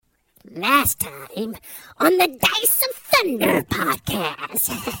Last time on the Dice of Thunder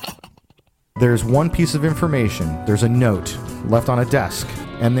podcast. There's one piece of information. There's a note left on a desk,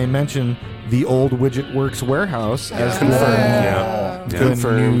 and they mention the Old Widgetworks warehouse as Confirmed.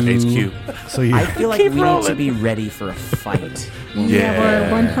 new HQ. So you, I feel like we need to be ready for a fight.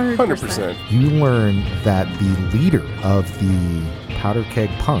 Yeah, we're 100%. you learn that the leader of the Powder Keg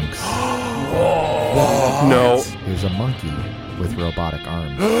Punks No. is a monkey with robotic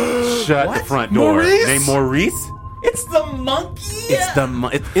arms. Shut the front door. Maurice? Name Maurice? It's the monkey! It's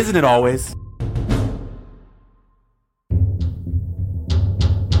the isn't it always?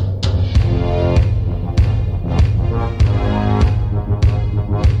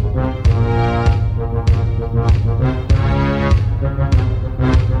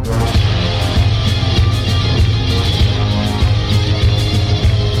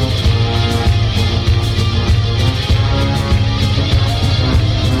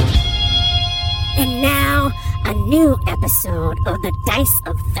 And now, a new episode of the Dice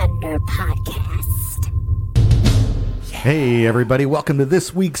of Thunder podcast. Hey everybody, welcome to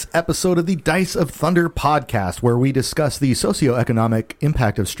this week's episode of the Dice of Thunder podcast, where we discuss the socioeconomic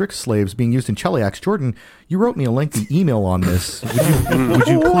impact of strict slaves being used in Cheliax. Jordan, you wrote me a lengthy email on this.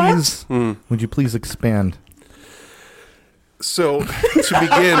 Would you please expand? So, to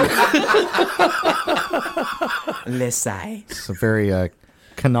begin, Lesai. It's a very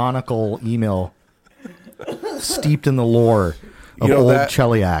canonical email steeped in the lore of old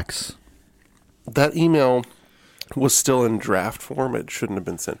Cheliax. that email was still in draft form. It shouldn't have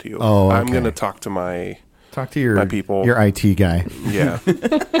been sent to you. Oh, okay. I'm going to talk to my your my people. your IT guy. Yeah.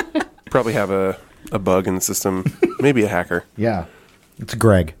 Probably have a bug in the system. Maybe a hacker. Yeah, it's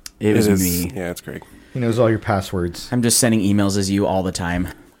Greg. It was is. me. Yeah, it's Greg. He knows all your passwords. I'm just sending emails as you all the time.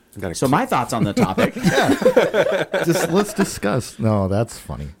 So my thoughts on the topic. Let's discuss. No, that's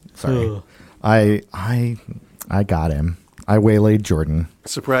funny. Sorry. I got him. I waylaid Jordan.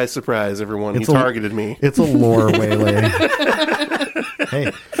 Surprise, surprise, everyone. He It's targeted me. It's a lore waylay.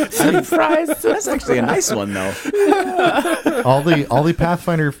 Hey, Surprise! That's actually a nice one, though. all the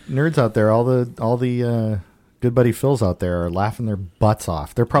Pathfinder nerds out there, all the Good Buddy Phils out there are laughing their butts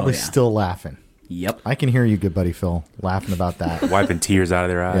off. They're probably still laughing. Yep. I can hear you, Good Buddy Phil, laughing about that. Wiping tears out of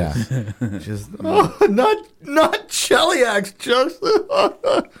their eyes. Yeah. Just not Cheliax, just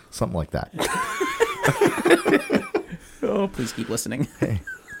something like that. Oh, please keep listening. Hey.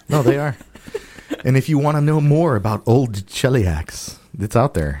 No, they are. And if you want to know more about old Cheliax, it's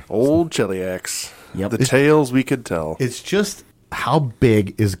out there. Old Cheliax. Yep. The tales we could tell. It's just how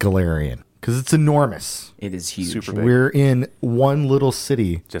big is Galarian? Because it's enormous. It is huge. Super big. We're in one little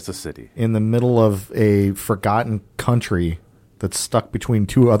city Just a city. in the middle of a forgotten country that's stuck between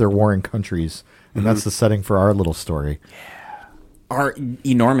two other warring countries. And that's the setting for our little story. Our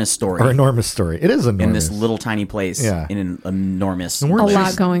enormous story. Our enormous story. It is enormous. in this little tiny place. Yeah. In an enormous. And A just-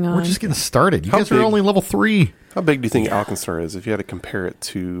 lot going on. We're just getting started. You How guys are big? only level 3. How big do you think Alkenstar is if you had to compare it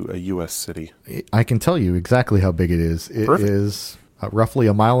to a U.S. city? I can tell you exactly how big it is. It is Perfect. roughly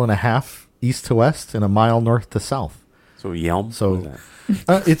 1.5 miles east to west and 1 mile north to south. So Yelm. So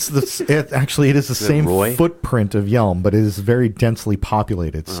What is that? it is the same Roy? footprint of Yelm, but it is very densely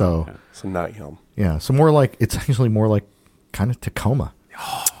populated. So So not Yelm. yeah, so it's actually more like kind of Tacoma,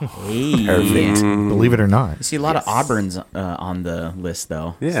 Hey. believe it or not. You see a lot of Auburns on the list,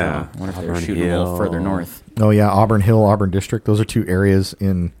 though. Yeah. So I wonder if they're Auburn shooting a little Hill. further north. Oh yeah, Auburn Hill, Auburn District. Those are two areas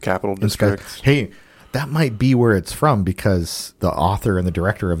in Capital in Sky- District. Hey, that might be where it's from because the author and the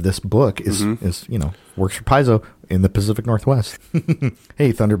director of this book is works for Paizo in the Pacific Northwest.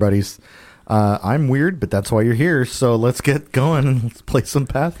 Hey, Thunder Buddies. I'm weird, but that's why you're here. So let's get going and let's play some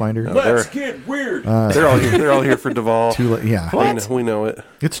Pathfinder. Let's get weird. They're all here. They're all here for Duvall. Yeah, We know it.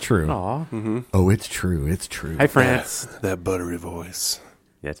 it's true. Aw. Oh, it's true. It's true. Hi, France. That buttery voice.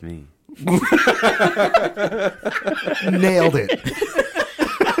 That's me. Nailed it.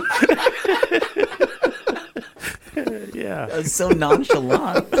 Yeah. That's so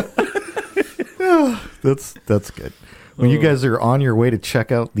nonchalant. That's good. When you guys are on your way to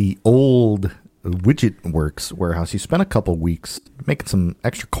check out the Old Widgetworks warehouse, you spent a couple weeks making some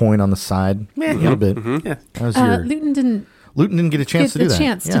extra coin on the side, a little bit. Yeah. How's your Luton didn't. Luton didn't get a chance to do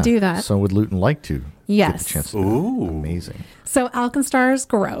that. to do that. So would Luton like to? Yes. Get the chance to do that? Ooh. Amazing. So Alkenstar's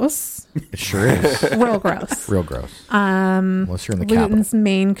gross, It sure is. real gross. Real gross. Unless you're in the capital. Luton's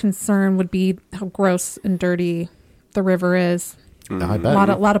main concern would be how gross and dirty the river is. I A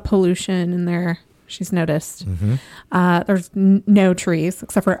bet. lot of pollution in there. She's noticed. There's no trees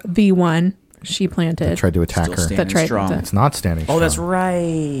except for the one she planted. Tried to attack Still her. standing That tried strong. to- It's not standing Oh, that's strong.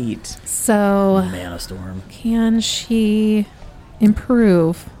 right. So Mana storm. can she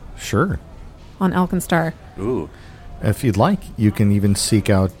improve? Sure. on Alkenstar. Ooh. If you'd like, you can even seek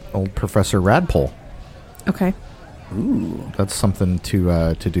out old Professor Radpole. Okay. Ooh. That's something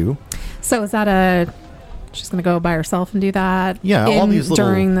to do. So is that she's going to go by herself and do that? Yeah, all these little-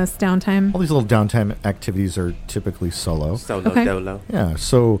 during this downtime. All these little downtime activities are typically solo. Solo Okay. dolo. Yeah,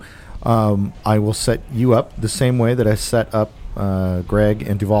 so I will set you up the same way that I set up Greg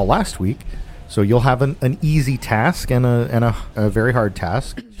and Duval last week. So you'll have an easy task and a very hard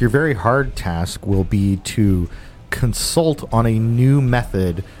task. Your very hard task will be to consult on a new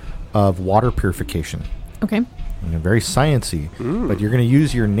method of water purification. Okay. Very sciencey, but you're going to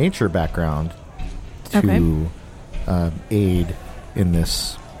use your nature background to aid in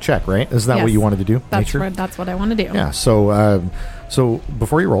this check, right? Isn't that what Yes. you wanted to do? That's nature? that's what I want to do. Yeah. So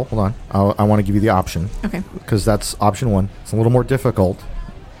before you roll, hold on. I want to give you the option. Okay. Because that's option one. It's a little more difficult,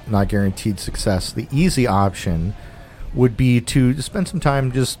 not guaranteed success. The easy option would be to spend some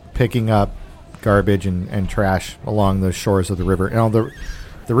time just picking up garbage and trash along the shores of the river. Now the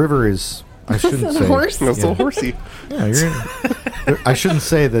river is, I shouldn't say. Horse? That's so horsey. Yeah, I shouldn't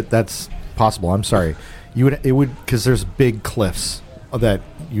say that that's possible. I'm sorry. It would because there's big cliffs that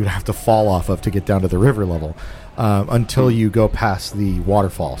you'd have to fall off of to get down to the river level until you go past the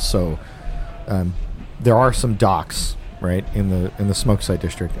waterfall. So there are some docks right in the Smokeside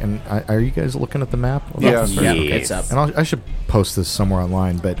district. And are you guys looking at the map? Yeah. Yeah, it's up. And I should post this somewhere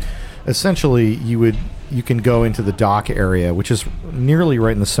online, but essentially you can go into the dock area, which is nearly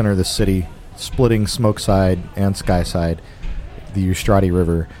right in the center of the city, splitting Smokeside and Skyside, the Ustrati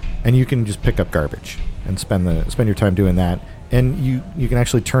River, and you can just pick up garbage and spend your time doing that. And you can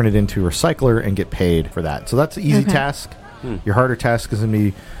actually turn it into a recycler and get paid for that. So that's an easy task. Your harder task is going to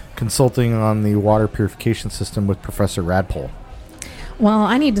be consulting on the water purification system with Professor Radpole. Well,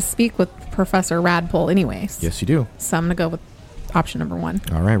 I need to speak with Professor Radpole anyways. Yes, you do. So I'm going to go with option number 1.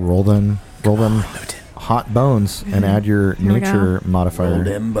 All right, roll them hot bones and add your Here we nature go. modifier. Roll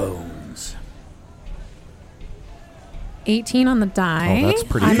them bones. 18 on the die. Oh, that's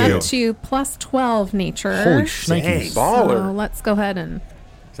pretty I'm good. up to plus 12 nature. Holy shnikes. So Baller. let's go ahead and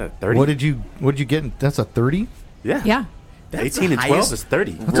Is that 30? What did you get? That's a 30? Yeah. yeah. That's 18 the and 12 highest is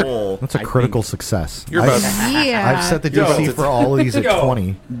 30. roll. That's a I critical think. success. You're about Yeah. I've set the Yo. DC for all of these at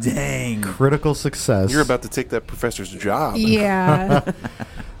 20. Dang. Critical success. you're about to take that professor's job. Yeah.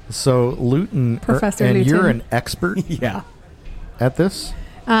 So Luton, Professor and you're Luton. an expert Yeah. at this.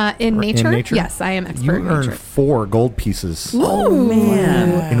 In Or nature? nature? Yes, I am expert You in earn nature. 4 gold pieces Oh,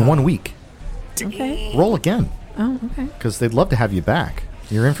 man. in 1 week. Okay. Roll again Oh, okay. because they'd love to have you back.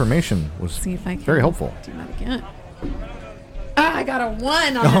 Your information was See if I can very helpful. do that again. I got a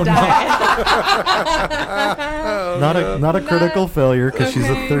 1 on the die. Not a critical failure because she's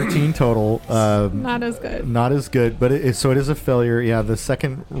a okay. 13 total. Not as good. Not as good, but it is a failure. Yeah, the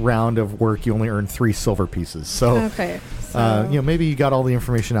second round of work, you only earned 3 silver pieces. So, Okay. So maybe you got all the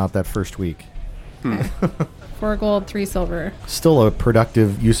information out that first week. 4 gold, 3 silver. Still a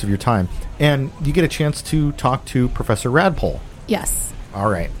productive use of your time, and you get a chance to talk to Professor Radpole. Yes. All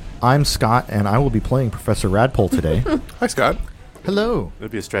right, I'm Scott, and I will be playing Professor Radpole today. Hi, Scott. Hello. It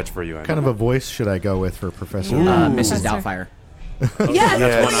would be a stretch for you. I What kind of a voice should I go with for Professor? Mrs. Professor. Doubtfire. Yes,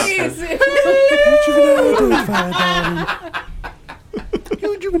 Yes. please.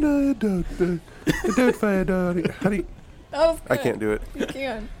 I can't do it. You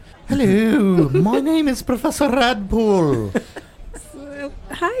can. Hello, my name is Professor Radpole.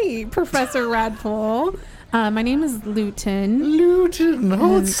 Hi, Professor Radpole. My name is Luton. Luton,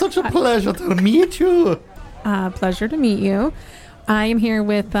 oh, it's such a pleasure to meet you. Pleasure to meet you. I am here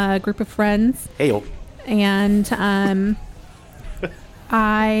with a group of friends, Hey-o. and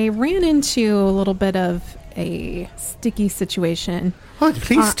I ran into a little bit of a sticky situation. Oh,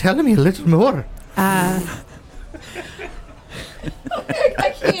 please tell me a little more. I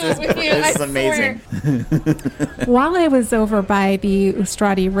can't with you. This is amazing. While I was over by the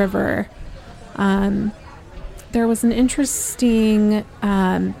Ustrati River, there was an interesting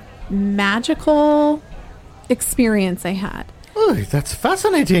magical experience I had. Oh, that's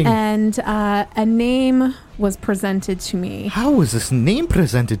fascinating. And a name was presented to me. How was this name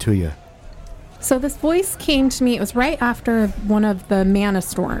presented to you? So this voice came to me. It was right after one of the mana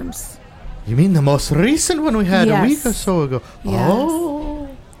storms. You mean the most recent one we had a Yes. week or so ago? Yes. Oh.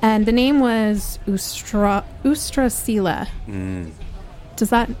 And the name was Ustrasila. Does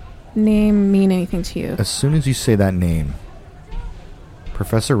that name mean anything to you? As soon as you say that name,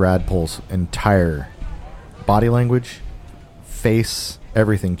 Professor Radpole's entire body language, face,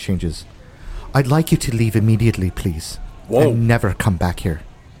 everything changes. I'd like you to leave immediately, please. Whoa. And never come back here.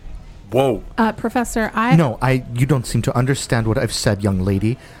 Whoa. Professor, You don't seem to understand what I've said, young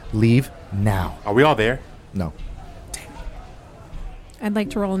lady. Leave now. Are we all there? No. I'd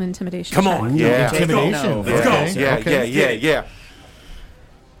like to roll an intimidation Come check. on. Yeah. Intimidation. Let's go. Yeah.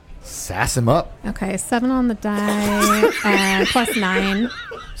 Sass him up. Okay, 7 on the die, plus 9.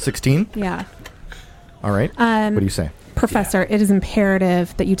 16? Yeah. All right. What do you say? Professor, it is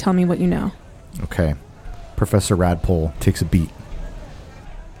imperative that you tell me what you know. Okay. Professor Radpole takes a beat.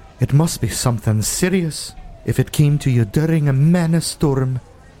 It must be something serious if it came to you during a mana storm.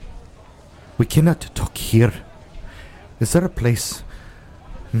 We cannot talk here. Is there a place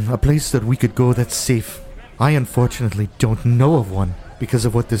that we could go that's safe? I unfortunately don't know of one because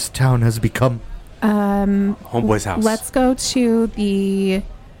of what this town has become. Homeboy's house. Let's go to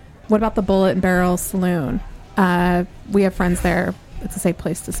what about the Bullet and Barrel Saloon? We have friends there. It's a safe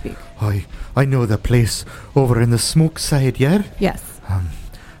place to speak. I know the place over in the smoke side, yeah? Yes.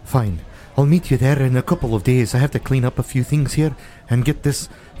 Fine. I'll meet you there in a couple of days. I have to clean up a few things here and get this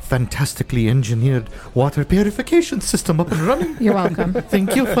fantastically engineered water purification system up and running. You're welcome.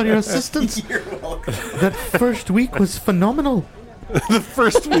 Thank you for your assistance. You're welcome. That first week was phenomenal. The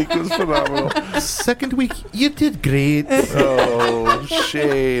first week was phenomenal. Second week, you did great. Oh,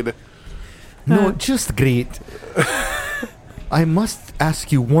 shade. No, just great. I must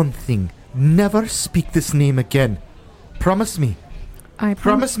ask you one thing. Never speak this name again. Promise me. I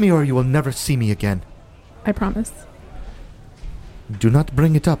Promise me or you will never see me again. I promise. Do not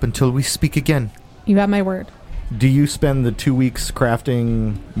bring it up until we speak again. You have my word. Do you spend the 2 weeks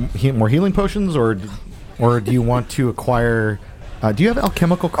crafting more healing potions, or do you want to acquire... do you have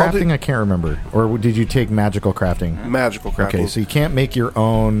alchemical crafting? I can't remember. Or did you take magical crafting? Magical crafting. Okay, so you can't make your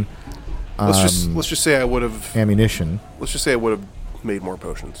own let's just say I would have... ammunition. Let's just say I would have made more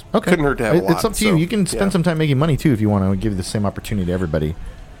potions. Okay. Couldn't hurt to have a lot. It's up to you. You can spend some time making money, too, if you want to give the same opportunity to everybody.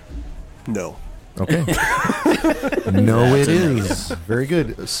 No. Okay. No, it is. Very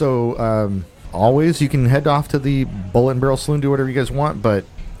good. So, always, you can head off to the Bullet and Barrel Saloon, do whatever you guys want, but...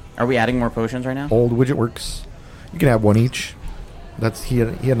 Are we adding more potions right now? Old Widgetworks, you can have one each. He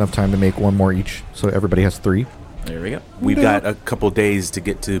had enough time to make one more each, so everybody has 3. There we go. We've got a couple days to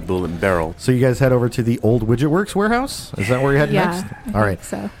get to Bullet and Barrel. So you guys head over to the Old Widgetworks warehouse? Is that where you're heading next? All right.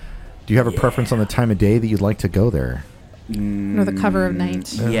 So. Do you have a preference on the time of day that you'd like to go there? Or the cover of night.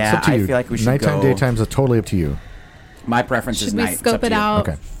 It's Yeah, up to I you. feel like we should Nighttime, go... daytime's totally up to you. My preference Should is we night. scope it out?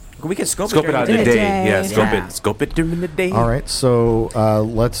 Okay. We could scope Scope it out in the the day. day. Yeah, Yeah. scope it during the day. All right. So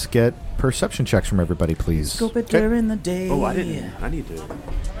let's get perception checks from everybody, please. Scope it during the day. Oh, I didn't. I need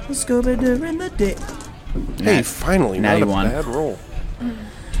to. Scope it during the day. Hey, finally, not Natty a one. bad roll.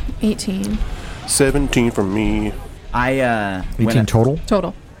 18 17 from me. I 18 total?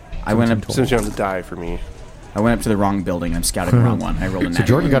 total. I went up. 17 on the die for me. I went up to the wrong building. I'm scouting the wrong one. I rolled a So natty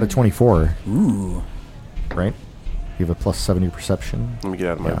Jordan one. got a 24, Ooh. right? You have a plus 70 perception. Let me get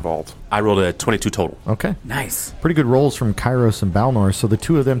out of my vault. I rolled a 22 total. Okay. Nice. Pretty good rolls from Kairos and Balnor. So the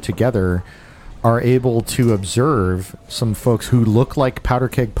two of them together are able to observe some folks who look like powder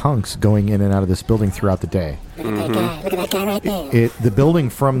keg punks going in and out of this building throughout the day. Look at that guy. Look at that guy right there. The building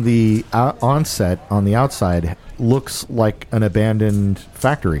from the onset on the outside looks like an abandoned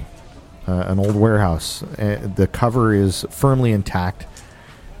factory, an old warehouse. The cover is firmly intact.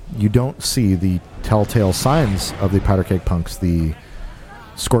 You don't see the telltale signs of the powder keg punks, the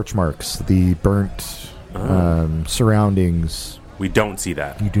scorch marks, the burnt surroundings. We don't see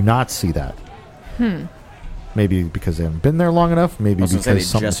that. You do not see that. Maybe because they haven't been there long enough. Maybe was gonna say because they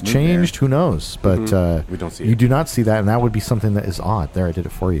something's just moved changed. Who knows? But We don't see you it. do not see that, and that would be something that is odd. There, I did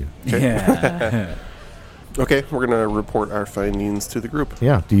it for you. Yeah. Okay, we're going to report our findings to the group.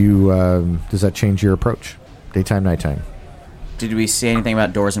 Yeah. Do you? Does that change your approach? Daytime, nighttime. Did we see anything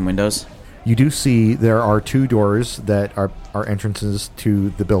about doors and windows? You do see there are 2 doors that are entrances to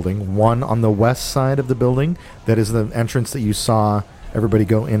the building. One on the west side of the building, that is the entrance that you saw everybody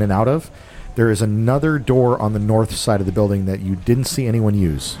go in and out of. There is another door on the north side of the building that you didn't see anyone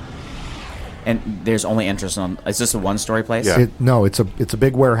use. And there's only entrance on... Is this a one-story place? Yeah. No, it's a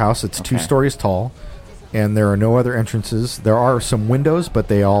big warehouse. It's 2 Okay. stories tall, and there are no other entrances. There are some windows, but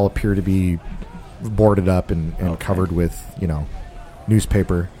they all appear to be boarded up and covered with,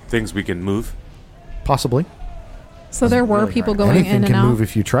 newspaper. Things we can move. Possibly. So there were really people hard. going Anything in and can out. move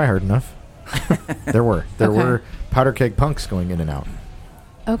if you try hard enough. There were Okay. were powder keg punks going in and out.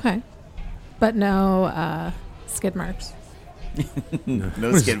 Okay. But no skid marks.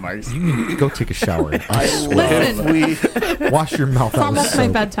 No skid marks. Go take a shower. I swear. Listen, Wash your mouth it's out with almost my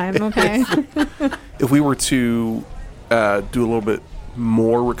soap. bedtime, okay? If we were to do a little bit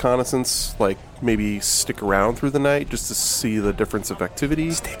more reconnaissance, like maybe stick around through the night just to see the difference of activity?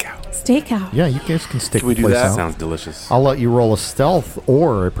 Stakeout. Yeah, you guys can stake Can we the do place that? out. Sounds delicious. I'll let you roll a stealth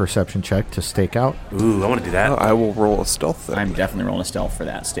or a perception check to stake out. Ooh, I want to do that. I will roll a stealth then. I'm definitely rolling a stealth for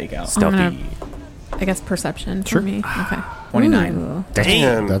that stakeout. Stealthy. I guess perception Sure. for me. Okay. 29. Ooh.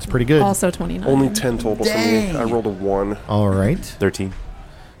 Damn. That's pretty good. Also 29. Only 10 total for me. I rolled a 1. All right. 13.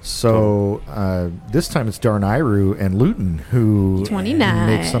 So this time it's Darnayru and Luton who 29.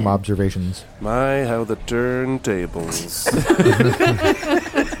 make some observations. My, how the turntables.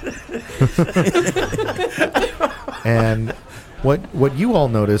 And what you all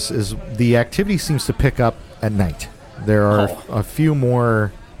notice is the activity seems to pick up at night. There are a few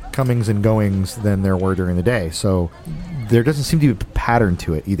more comings and goings than there were during the day. So there doesn't seem to be a pattern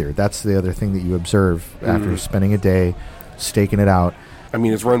to it either. That's the other thing that you observe after spending a day staking it out. I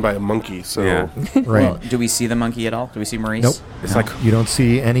mean, it's run by a monkey, so... Yeah. Right. Well, do we see the monkey at all? Do we see Maurice? Nope. It's like You don't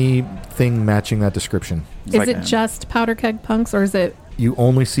see anything matching that description. Is like- it just powder keg punks or is it You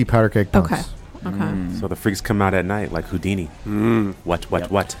only see powder keg punks. okay? Okay. so the freaks come out at night like Houdini.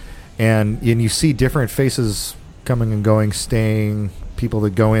 What? And you see different faces coming and going, staying, people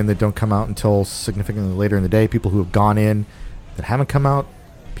that go in that don't come out until significantly later in the day, people who have gone in that haven't come out,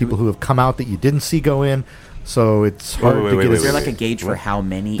 people who have come out that you didn't see go in. So it's hard to get Is there a- like a gauge for how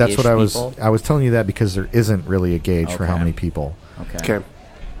many? That's what I was people? I was telling you that because there isn't really a gauge for how Okay. many people. Okay. Okay.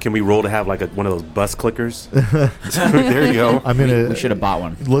 Can we roll to have like one of those bus clickers? There you go. I'm gonna We should have bought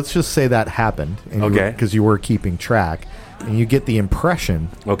one. let's just say that happened. Okay. Because you were keeping track. And you get the impression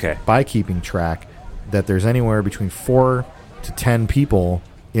Okay. by keeping track that there's anywhere between 4 to 10 people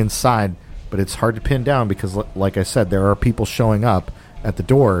inside, but it's hard to pin down because, like I said, there are people showing up at the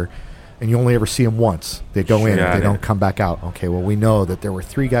door, and you only ever see them once. They go in, Got they it. don't come back out. Okay, well, we know that there were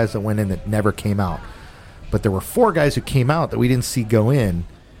 3 guys that went in that never came out, but there were 4 guys who came out that we didn't see go in,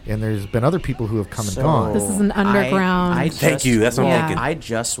 and there's been other people who have come and gone. This is an underground. Thank you, that's what I'm Yeah. thinking. I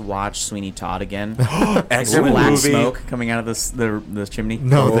just watched Sweeney Todd again. Excellent Black movie. smoke coming out of the chimney.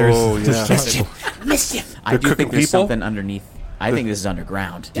 No, there's Oh, yeah. Mischief. I They're do cooking think there's people? something underneath. I think this is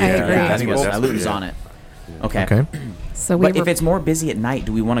underground. I agree. I think Well, Luton's yeah. on it. Okay. okay. So we But were, if it's more busy at night,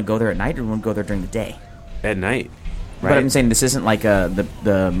 do we want to go there at night or do we want to go there during the day? At night. But I'm saying this isn't like the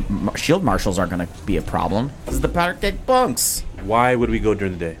shield marshals aren't going to be a problem. This is the powder keg bunks. Why would we go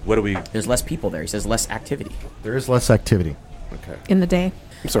during the day? What do we... There's less people there. He says less activity. There is less activity. Okay. in the day.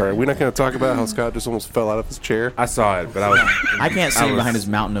 I'm sorry, we're not going to talk about how Scott just almost fell out of his chair. I saw it, but I was... I can't see him behind his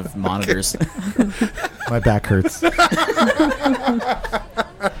mountain of monitors. My back hurts. It's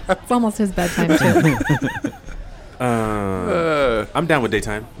almost his bedtime too. I'm down with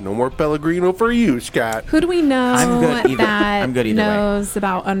daytime. No more Pellegrino for you, Scott. Who do we know I'm good either- that I'm good either way. knows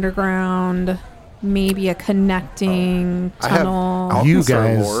about underground? Maybe a connecting I have- tunnel. I'll You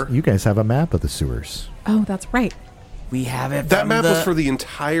confirm guys, more. you guys have a map of the sewers. Oh, that's right. We have it. That from map the- was for the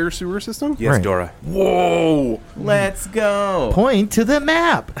entire sewer system? Yes, Right. Dora. Whoa! Let's go. Point to the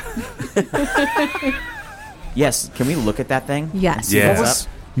map. Yes. Can we look at that thing? Yes. Yeah. What's What was- up?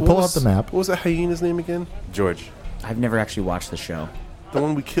 You what pull was- out the map. What was that hyena's name again? George. I've never actually watched the show. The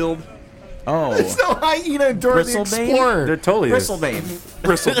one we killed? Oh. no hyena and Dora the Explorer. There totally is. Bristlebane.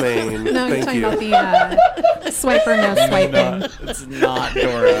 Bristlebain. No, you're Thank talking you. about the swiper no swiping. It's not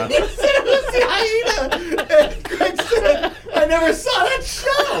Dora. I never saw that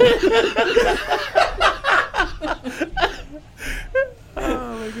show.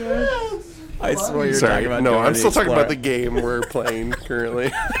 I swear you're Sorry, talking about no, Dora I'm the still talking about the Explorer. game we're playing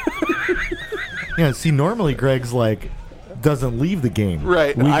currently. Yeah, see, normally Greg's like doesn't leave the game.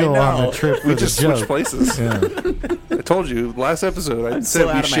 Right. We I go on know. the trip for We the just switched joke. places. Yeah. I told you last episode. I still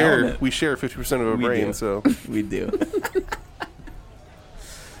said out of my element. we share 50% of a We brain. do. So We do.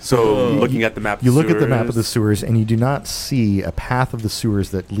 So, looking at the map, You look at the map of the sewers, and you do not see a path of the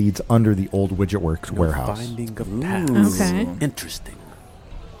sewers that leads under the old Widgetworks warehouse. Finding of paths. Okay. Interesting.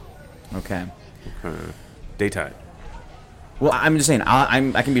 Okay. Daytime. Well, I'm just saying,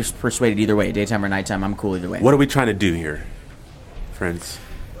 I can be persuaded either way, daytime or nighttime. I'm cool either way. What are we trying to do here, friends?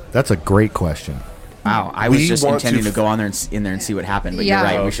 That's a great question. Wow, I We was just want intending to to go on there and see what happened. But Yeah. you're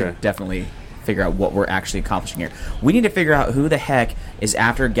right. Oh, We okay. should definitely figure out what we're actually accomplishing here. We need to figure out who the heck is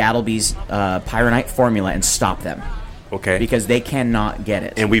after Gattleby's Pyronite formula and stop them Okay. because they cannot get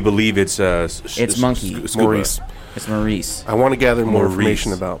it. And we believe it's It's Monkey. Maurice. It's Maurice. I want to gather more Maurice.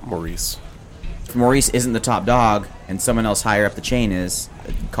 information about Maurice. If Maurice isn't the top dog and someone else higher up the chain is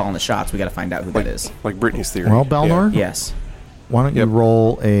calling the shots, we got to find out who that is. Like Britney's theory. Well, Balnor, Yes. why don't you Yep.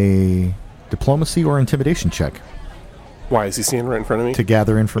 roll a diplomacy or intimidation check? Why is he standing right in front of me? to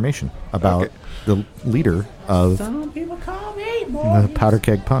gather information about Okay. the leader of Some people call me the Powder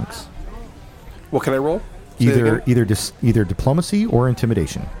Keg Punks. What can I roll? Say it again? Either diplomacy or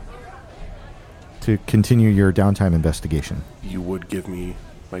intimidation to continue your downtime investigation. You would give me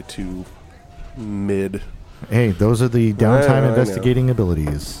my 2 mid. Hey, those are the I downtime know. investigating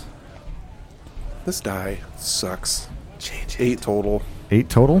abilities. This die sucks. 8 total. 8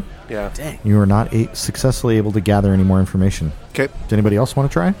 total. Yeah. Dang. You are not successfully able to gather any more information. Okay. Does anybody else want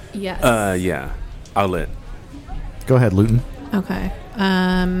to try? Yes. Yeah. I'll let. Go ahead, Luton. Okay.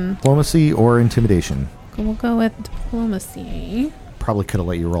 Diplomacy or intimidation. We'll go with diplomacy. Probably could have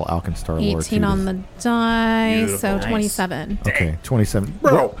let you roll Alkenstar Lore 18 too. on the die, Beautiful. so Nice. 27. Okay, 27.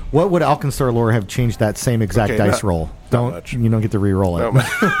 Bro. What would Alkenstar Lore have changed that same exact Okay, dice not- roll? not Don't much. you don't get to re-roll it? No.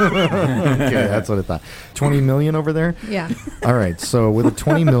 Okay, that's what I thought. 20 million over there. Yeah. All right, so with a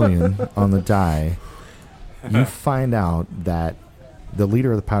 20 million on the die, you find out that the leader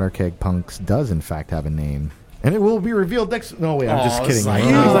of the Powder Keg Punks does in fact have a name, and it will be revealed next. No, wait, I'm just kidding. it's like-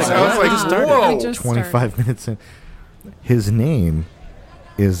 I was I was like, whoa. We just 25 minutes in. His name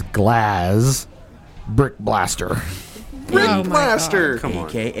is Glaz Brick Blaster. Brick Oh my Blaster. Come on.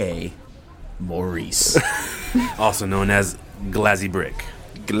 AKA Maurice. Also known as Glazzy Brick.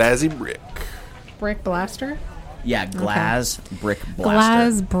 Glazzy Brick. Brick Blaster? Yeah, Glaz Brick Blaster.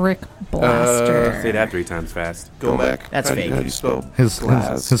 Glass Brick Blaster. Say that 3 times fast. Go back. That's How do fake. you- How do you spell His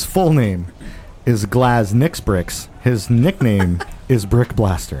Glaz? full name is Glaz Nix Bricks. His nickname is Brick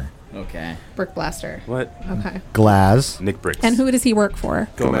Blaster. Okay. Brick Blaster. What? Okay. Glaz, Nick Bricks. And who does he work for?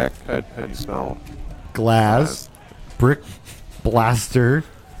 Go back. How do you spell? Glaz, Brick Blaster,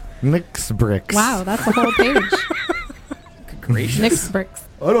 Nix Bricks. Wow, that's the whole page. Gracious. Nick's Bricks.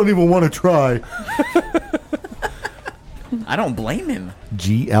 I don't even want to try. I don't blame him.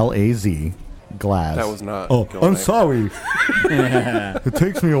 Glaz. Glaz. That was not. Oh, going I'm there. sorry. It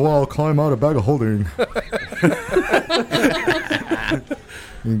takes me a while to climb out a bag of holding.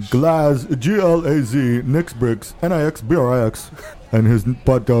 Glaz, Glaz, Nix Bricks, Nixbrix,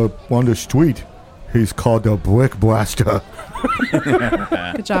 and on the street, he's called the Brick Blaster.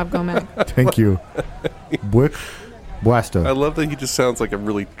 Good job, Gomez. Thank you. Brick Blaster. I love that he just sounds like a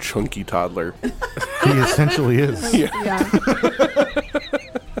really chunky toddler. He essentially is. Yeah.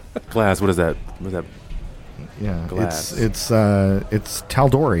 Glass, what is that? What is that? Yeah. Glass. It's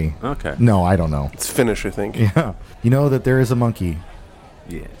Taldori. Okay. No, I don't know. It's Finnish, I think. Yeah. You know that there is a monkey,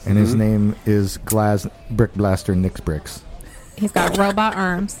 Yes. and his name is Glaz Brick Blaster Nix Bricks. He's got robot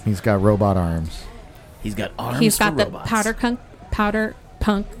arms. He's got robot arms. He's got arms He's for got the robots. powder punk. Powder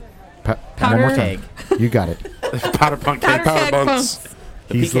Powder one more time. keg. You got it. Powder Punk Powder Keg. keg bunks. punks.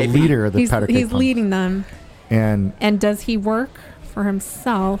 He's the PKP. leader of the Powder Keg He's Punks. leading them. And And does he work for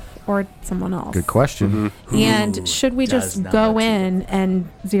himself or someone else? good question. And should we does just not go know in and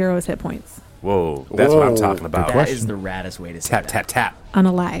zero his hit points? Whoa. That's what I'm Whoa. talking about. Good That question. is the raddest way to say Tap, that. tap, tap.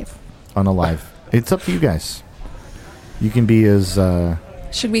 Unalive. Unalive. It's up to you guys. You can be as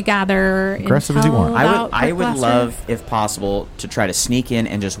Should we gather Aggressive as you intel want. about I Brick would Blaster? love, if possible, to try to sneak in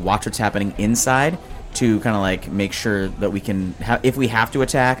and just watch what's happening inside to kind of like make sure that we can, if we have to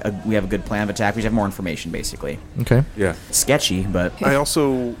attack, we have a good plan of attack. We just have more information, basically. okay. Yeah. Sketchy, but I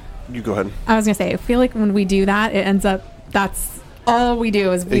also. You go ahead. I was gonna say, I feel like when we do that, it ends up that's all we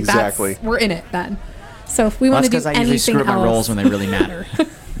do is Exactly. we're in it then. So if we want that's to do because I usually anything screw up my rolls else, when they really matter.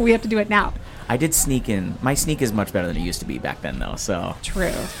 we have to do it now. I did sneak in. My sneak is much better than it used to be back then, though. So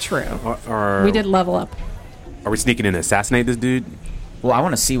True. Are We did level up. we sneaking in to assassinate this dude? well, I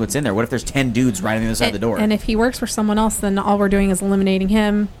want to see what's in there. What if there's 10 dudes right on the other side of the door? And if he works for someone else, then all we're doing is eliminating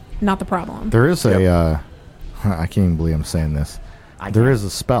him. Not the problem. There is a. I can't even believe I'm saying this. There is a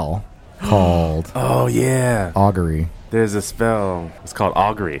spell called Oh, yeah. Augury. There's a spell. It's called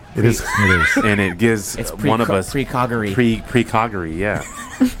Augury. It is. It is. And it gives It's one of us precoggery. Precoggery, yeah.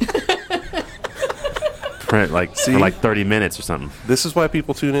 Print like See? for like 30 minutes or something. This is why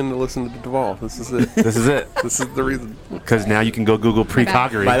people tune in to listen to Duvall. This is it. This is it. This is the reason. Because now you can go Google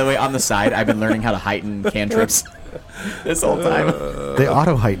precoggery. By the way, on the side, I've been learning how to heighten cantrips this whole time. They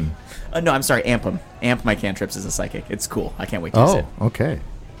auto heighten. No, I'm sorry, amp them. Amp my cantrips as a psychic. It's cool. I can't wait to use Oh, it. okay.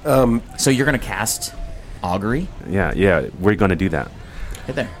 So you're going to cast Augury? yeah, we're going to do that.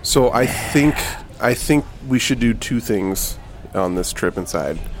 Right there. So I think we should do two things on this trip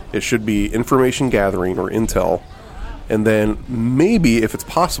inside. It should be information gathering or intel, and then maybe, if it's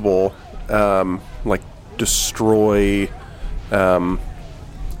possible, like destroy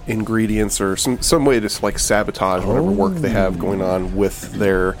ingredients or some way to like sabotage whatever work they have going on with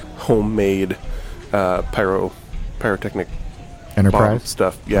their homemade pyrotechnic bomb Enterprise.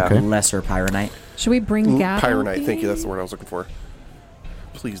 stuff. Yeah. Okay. Lesser Pyronite. Should we bring Gattleby? Pyronite, thank you. That's the word I was looking for.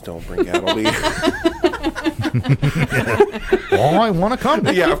 Please don't bring Gattleby. Oh, I want to come.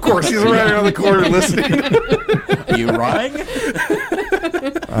 Yeah, of course. He's right around the corner listening. You rang?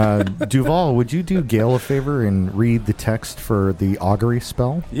 Duval, would you do Gale a favor and read the text for the augury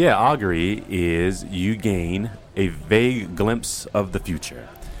spell? Yeah, augury is you gain a vague glimpse of the future.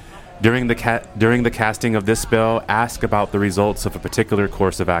 During the casting of this spell, ask about the results of a particular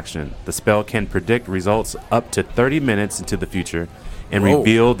course of action. The spell can predict results up to 30 minutes into the future and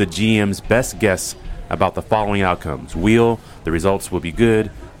reveal the GM's best guess about the following outcomes. Wheel, the results will be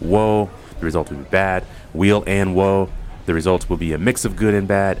good. Woe, the results will be bad. Wheel and woe, the results will be a mix of good and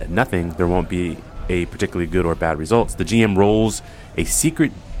bad. Nothing, there won't be a particularly good or bad results. The GM rolls a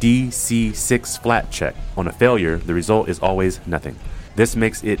secret DC 6 flat check. On a failure, the result is always nothing. This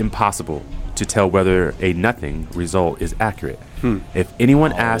makes it impossible to tell whether a nothing result is accurate. If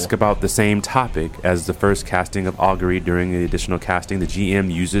anyone asks about the same topic as the first casting of augury during the additional casting, the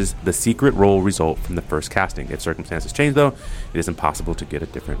GM uses the secret roll result from the first casting. If circumstances change, though, it is impossible to get a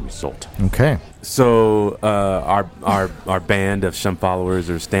different result. Okay. So our band of Shum followers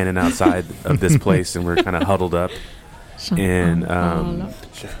are standing outside of this place, and we're kind of huddled up. And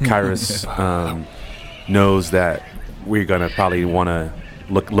Kairos knows that we're gonna probably want to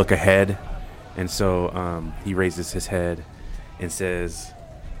look ahead, and so he raises his head and says,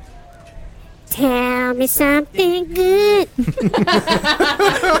 Tell me something good.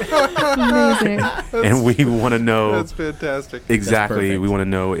 Amazing. and we want to know That's fantastic. exactly. We want to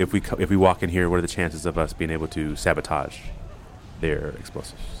know if we walk in here, what are the chances of us being able to sabotage their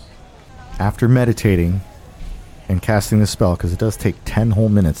explosives? After meditating and casting this spell, because it does take 10 whole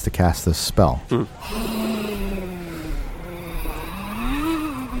minutes to cast this spell.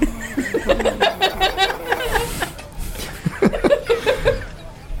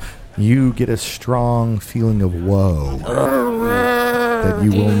 You get a strong feeling of woe that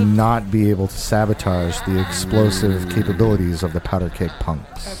you will not be able to sabotage the explosive capabilities of the powder cake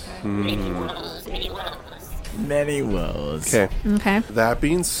punks. Many woes. Okay. Okay. That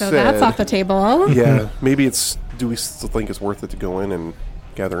being So said, that's off the table. yeah, maybe it's. Do we still think it's worth it to go in and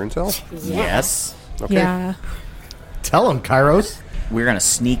gather intel? Yes. Okay. Yeah. Tell him, Kairos. We're going to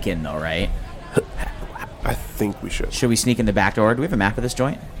sneak in, though, right? I think we should. Should we sneak in the back door? Do we have a map of this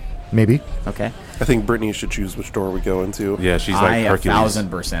joint? Maybe. Okay. I think Brittany should choose which door we go into. Yeah, she's like I Hercules.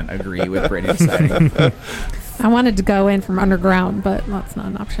 1,000% agree with Brittany deciding. I wanted to go in from underground, but that's not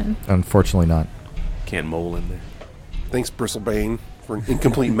an option. Unfortunately not. Can't mole in there. Thanks, Bristlebane, for an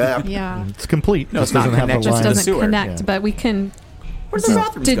incomplete map. Yeah. It's complete. No, it's Just not doesn't have connected. a Just line. doesn't sewer. connect, Yeah. but we can Where does the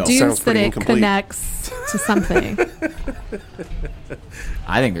bathrooms go? Sounds deduce that pretty it incomplete. connects to something.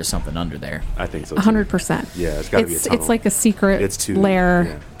 I think there's something under there. I think so. Too. 100%. Yeah, it's gotta be a tunnel. It's like a secret It's too lair.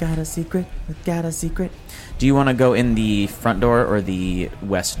 yeah. Got a secret. Got a secret. Do you want to go in the front door or the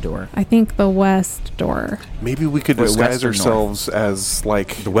west door? I think the west door. Maybe we could Wait, disguise west or ourselves as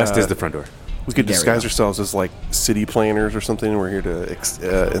like The west is the front door. We could There we disguise go. ourselves as like city planners or something. We're here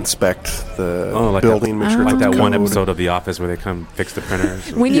to inspect the Like building, make sure like it's that one code. episode of The Office where they come fix the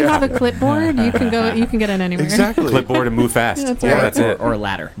printers. When you Yeah. have a clipboard, you can go. You can get in anywhere. Exactly. Clipboard and move fast. That's yeah, right. that's it. Or a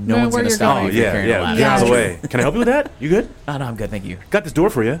ladder. No Know one's where going to you're stop going. you if you're carrying a ladder. Get out of the Yeah. way. Can I help you with that? You good? Oh, no, I'm good. Thank you. Got this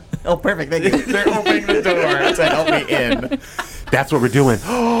door for you. Oh, perfect. Thank you. They're opening the door to help me in. That's what we're doing.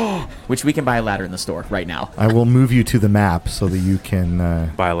 Which we can buy a ladder in the store right now. I will move you to the map so that you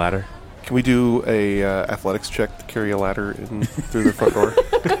can. Buy a ladder. Can we do a athletics check to carry a ladder in through the front door?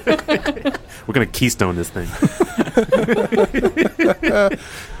 We're gonna keystone this thing.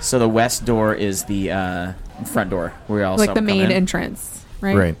 So the west door is the front door. We also Like the main entrance,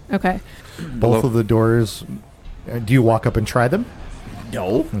 right? Right. Okay. Both of the doors. Do you walk up and try them?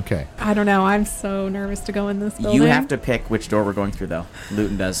 No. Okay. I don't know. I'm so nervous to go in this building. You have to pick which door we're going through, though.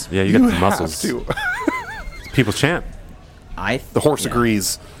 Luton does. Yeah, you got the muscles. Have to. People's champ. The horse yeah.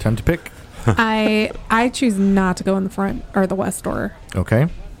 agrees. Time to pick. I choose not to go in the front or the west door. Okay.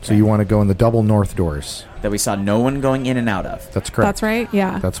 So you want to go in the double north doors. That we saw no one going in and out of. That's correct. That's right.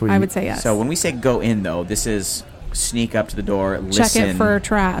 Yeah. That's what I you- would say yes. So when we say go in, though, this is sneak up to the door, check listen. it for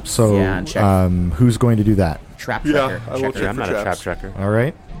traps. So Yeah, and check. who's going to do that? Trap Yeah, tracker. I will checker. check I'm for not a trap traps. checker. All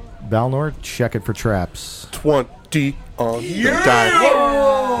right. Balnor, check it for traps. 20 on the die.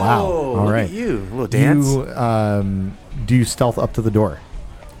 Wow. All Look right. at you. A little dance. You, do you stealth up to the door?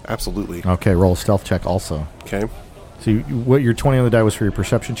 Absolutely. Okay, roll a stealth check also. Okay. So what your 20 on the die was for your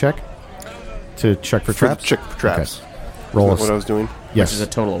perception check? To check for traps? Check for traps. Okay. Roll Is that what I was doing? yes. Which is a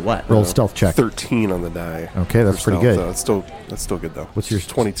total of what? Roll a stealth check. 13 on the die. Okay, that's for pretty stealth, good. though. That's still good though. What's your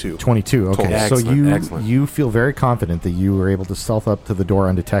 22? 22. Okay. Total. So Excellent, you excellent. you feel very confident that you were able to stealth up to the door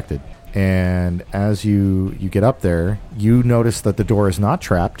undetected. And as you get up there, you notice that the door is not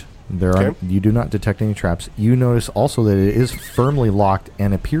trapped. You do not detect any traps. You notice also that it is firmly locked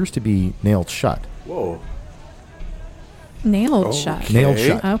and appears to be nailed shut. Whoa. Nailed shut. Nailed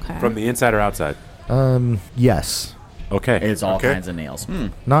shut. Okay. From the inside or outside? Yes. Okay. It's all kinds of nails.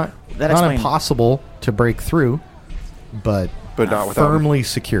 Not impossible to break through, but not without firmly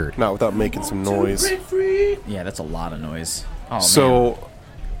secured. Not without making some noise. Yeah, that's a lot of noise. Oh, So, man.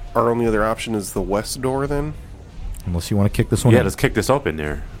 our only other option is the west door then? Unless you want to kick this one Yeah, in. let's kick this open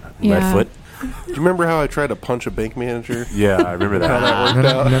there. Yeah. Redfoot. Do you remember how I tried to punch a bank manager? Yeah, I remember that.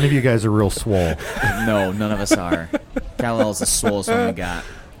 None of you guys are real swole. No, none of us are. Kal-El's the swollest one we got.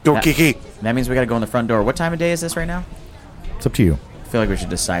 Go, That- Kiki! That means we got to go in the front door. What time of day is this right now? It's up to you. I feel like we should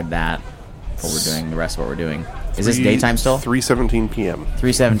decide that before we're doing the rest of what we're doing. Is this daytime still? 3:17 p.m.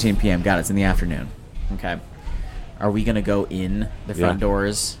 3:17 p.m. Got it. It's in the afternoon. Okay. Are we going to go in the front Yeah.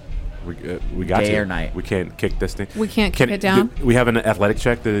 doors? We got Day to. or night? We can't kick this thing. We can't kick it down? We have an athletic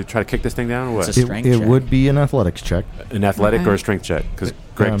check to try to kick this thing down, or what? It's a It strength check. would be an athletics check. An athletic Okay. or a strength check? Because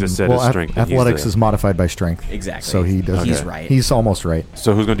Greg just said well, it's strength. and he's athletics the- is modified by strength. Exactly. So he does. He's right. He's almost right.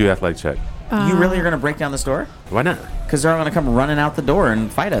 So who's going to do the athletic check? You really are going to break down this door? Why not? Because they're going to come running out the door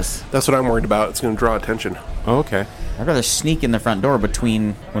and fight us. That's what I'm worried about. It's going to draw attention. Oh, okay. I'd rather sneak in the front door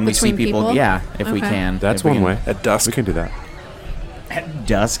between when we see Between people? Yeah, if we Okay. can. That's If we one can- way. At dusk. We can do that. At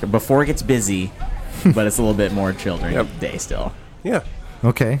dusk, before it gets busy, but it's a little bit more chill during Yep. the day still. Yeah.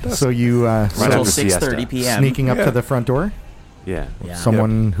 Okay, so you Right Until after siesta. 6:30 p.m. sneaking up Yeah. to the front door. Yeah. Yeah.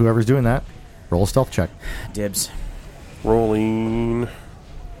 Someone, whoever's doing that, roll a stealth check. Dibs. Rolling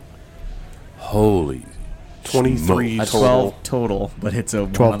Holy 23 A total. 12 total, but it's a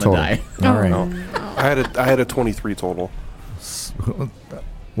 12 1 on the total. die. All right. Oh. I had a 23 total.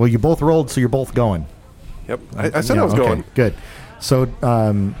 Well, you both rolled, so you're both going. Yep. I said Yeah, I was okay, going. Good. So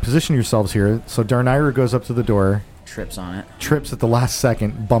position yourselves here. So Darnaira goes up to the door, Trips on it. trips at the last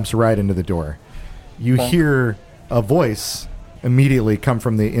second, bumps right into the door. You Bonk. hear a voice immediately come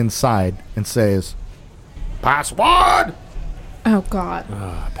from the inside and says, "Password!" Oh, God.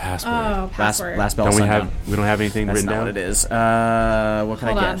 Password. Oh, password. Last bell Don't we sundown. have? We don't have anything That's written not down. what it is. What can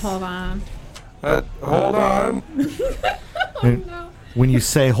Hold I on, guess? hold on. Hold on. And when you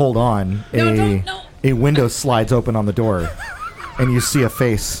say "hold on," a window slides open on the door, and you see a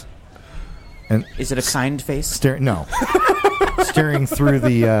face. And Is it a kind face? staring through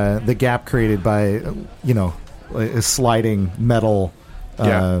the gap created by a sliding metal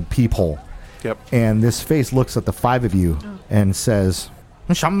Yeah. peephole. Yep. And this face looks at the five of you and says,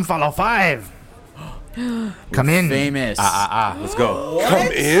 "Shumfallow Five, come in." Famous. Let's go. Come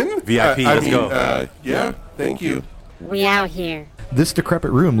in? VIP, let's go. Yeah. Thank you. We out here. This decrepit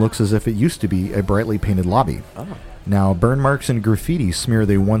room looks as if it used to be a brightly painted lobby. Now, burn marks and graffiti smear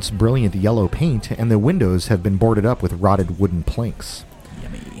the once brilliant yellow paint, and the windows have been boarded up with rotted wooden planks.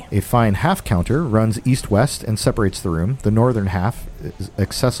 Yummy. A fine half counter runs east-west and separates the room. The northern half is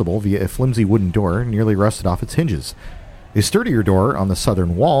accessible via a flimsy wooden door nearly rusted off its hinges. A sturdier door on the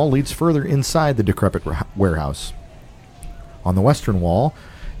southern wall leads further inside the decrepit warehouse. On the western wall,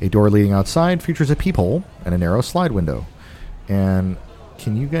 a door leading outside features a peephole and a narrow slide window. And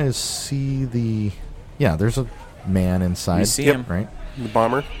can you guys see the... Yeah, there's a man inside. We see him. Right? The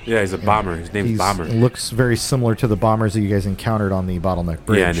bomber. Yeah, he's a bomber. His name's Bomber. Looks very similar to the bombers that you guys encountered on the Bottleneck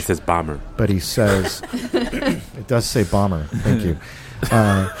Bridge. Yeah, and it says Bomber. But he says, it does say bomber. Thank you.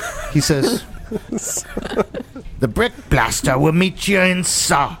 He says, "The brick blaster will meet you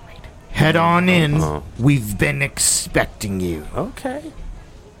inside. Head on in. We've been expecting you." Okay.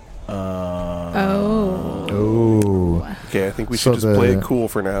 Oh. Oh. Okay, I think we So should just play it cool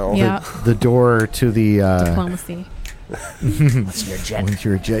for now. Yeah. The door to the... Diplomacy. What's your jet? Once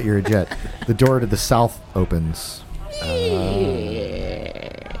you're a jet, you're a jet. The door to the south opens.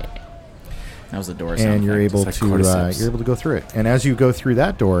 That was the door sound And you're effect. able like to cordyceps. you're able to go through it. And as you go through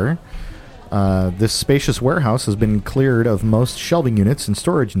that door, this spacious warehouse has been cleared of most shelving units and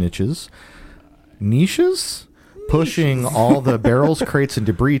storage niches, pushing all the barrels, crates, and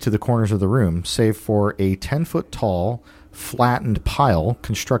debris to the corners of the room, save for a 10-foot tall, flattened pile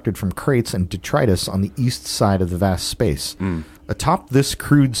constructed from crates and detritus on the east side of the vast space. Atop this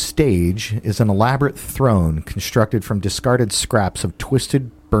crude stage is an elaborate throne constructed from discarded scraps of twisted,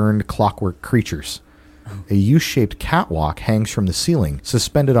 burned clockwork creatures. A U-shaped catwalk hangs from the ceiling,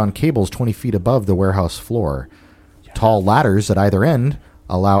 suspended on cables 20 feet above the warehouse floor. Tall ladders at either end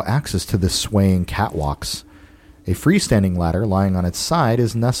allow access to the swaying catwalks. A freestanding ladder lying on its side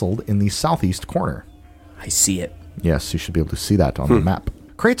is nestled in the southeast corner. I see it. Yes, you should be able to see that on the map.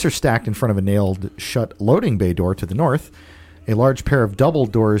 Crates are stacked in front of a nailed-shut loading bay door to the north. A large pair of double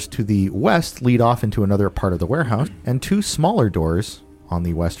doors to the west lead off into another part of the warehouse, and 2 smaller doors on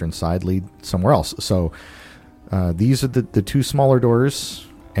the western side lead somewhere else. So these are the 2 smaller doors,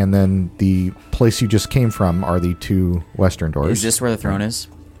 and then the place you just came from are the 2 western doors. Is this where the throne is?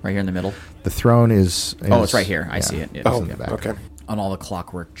 Right here in the middle? The throne is Oh, it's right here. I see it. It's Oh, in the back. okay. On all the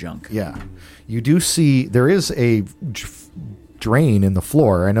clockwork junk. Yeah. You do see there is a drain in the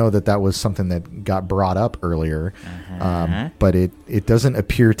floor. I know that was something that got brought up earlier, but it doesn't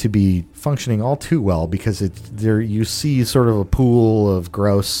appear to be functioning all too well because there you see sort of a pool of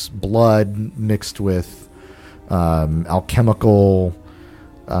gross blood mixed with alchemical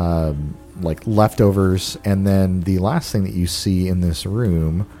like leftovers, and then the last thing that you see in this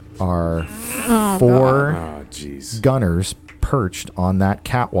room are 4 gunners perched on that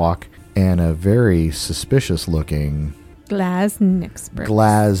catwalk and a very suspicious looking Glass Nix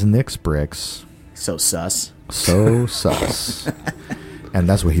bricks. So sus. So sus. And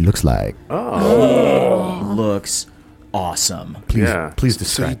that's what he looks like. Looks awesome. Please So he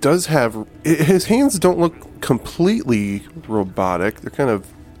describe. does have... His hands don't look completely robotic. They're kind of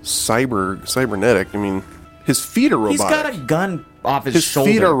cybernetic. I mean, his feet are robotic. He's got a gun off his His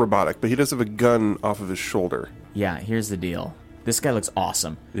shoulder. feet are robotic, but he does have a gun off of his shoulder. Yeah, here's the deal. This guy looks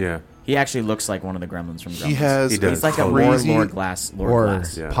awesome. Yeah. He actually looks like one of the gremlins from Gremlins. He has He's like a crazy... Lord Glass. or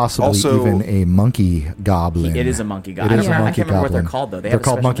Yeah. possibly Also- even a monkey goblin. It is a monkey It goblin. is a I monkey can't remember what they're goblin. called, though. They They're have a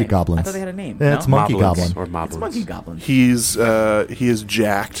called special monkey name. goblins. I thought they had a name. Yeah, it's No? monkey Moblins goblin. or moblins. It's monkey goblin. he is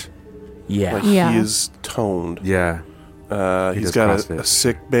jacked. Yeah. Like, Yeah. he is toned. Yeah. He's does got CrossFit. a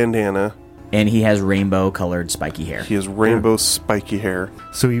sick bandana. And he has rainbow-colored spiky hair. He has rainbow spiky hair.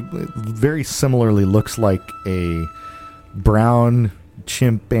 So he very similarly looks like a brown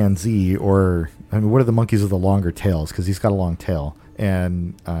chimpanzee, or I mean, what are the monkeys with the longer tails? Because he's got a long tail,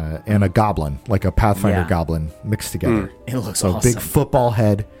 and a goblin, like a Pathfinder Yeah. goblin, mixed together. It looks So awesome. big football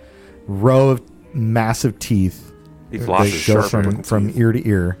head, row of massive teeth He that flosses go sharper. from ear to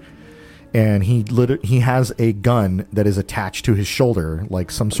ear, and he has a gun that is attached to his shoulder,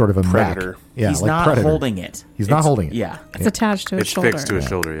 like some sort of a Predator. mech. Yeah, He's like not Predator. holding it. He's not holding it. Yeah. It's attached to his It's shoulder. fixed to his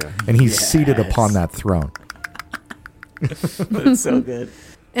shoulder, yeah. And he's seated upon that throne. It's so good.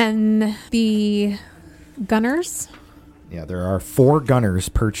 And the gunners Yeah, there are 4 gunners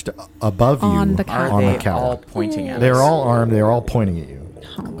perched above you On the Are catwalk. on they the catwalk. all pointing at They're us? all armed. They're all pointing at you.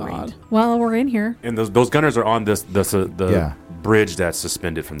 Oh God. Well, we're in here. And those gunners are on the Yeah. bridge that's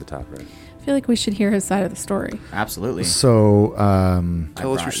suspended from the top, right? I feel like we should hear his side of the story. Absolutely. So,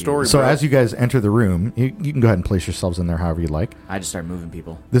 Tell us your story, so bro. as you guys enter the room, you can go ahead and place yourselves in there however you like. I just start moving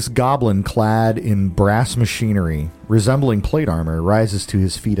people. This goblin, clad in brass machinery, resembling plate armor, rises to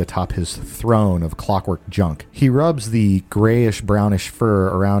his feet atop his throne of clockwork junk. He rubs the grayish-brownish fur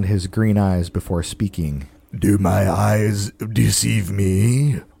around his green eyes before speaking. Do my eyes deceive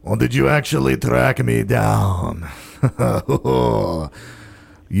me? Or did you actually track me down?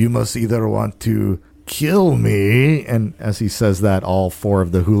 You must either want to kill me, and as he says that, all 4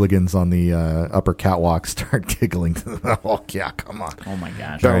 of the hooligans on the upper catwalk start giggling. Oh, yeah, come on. Oh my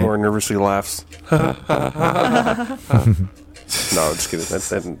gosh. Balnor nervously laughs. No, I'm just kidding. That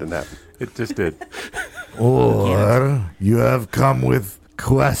didn't happen. It just did. Or you have come with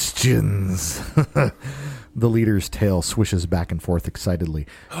questions. The leader's tail swishes back and forth excitedly.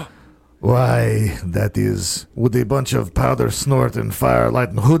 Why, that is, would a bunch of powder-snorting,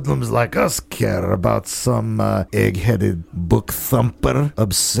 fire-lighting hoodlums like us care about some egg-headed book thumper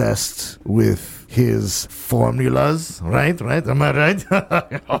obsessed with his formulas? Right? Am I right?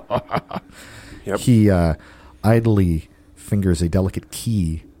 Yep. He idly fingers a delicate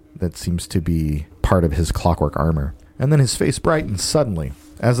key that seems to be part of his clockwork armor. And then his face brightens suddenly,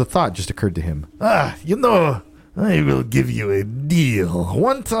 as a thought just occurred to him. I will give you a deal.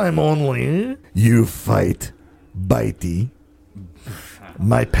 One time only. You fight Bitey,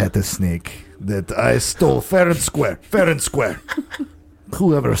 my pet snake that I stole fair and square.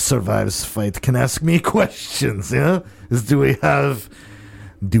 Whoever survives fight can ask me questions, yeah? Do we have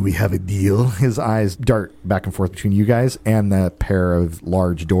a deal? His eyes dart back and forth between you guys and that pair of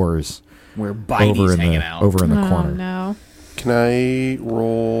large doors Where Bitey's hanging out. over in the Oh corner. no. Can I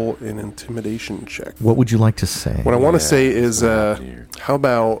roll an intimidation check? What would you like to say? What I want to Yeah, say is, that's what happened how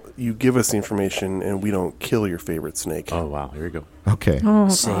about you give us the information and we don't kill your favorite snake? Oh, wow. Here we go. Okay. Oh,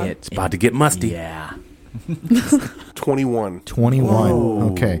 Say God. it. It's about to get musty. Yeah. 21. 21.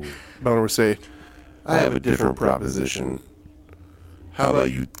 Okay. Balnor would say, I have a different proposition. How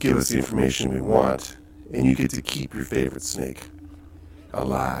about you give us the information we want and you get to keep your favorite snake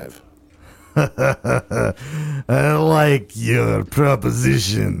alive? I like your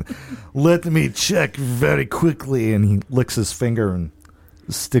proposition. Let me check very quickly. And he licks his finger and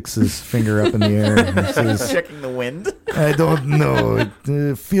sticks his finger up in the air and says, Checking the wind. I don't know.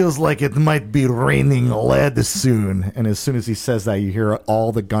 It feels like it might be raining lead soon. And as soon as he says that, you hear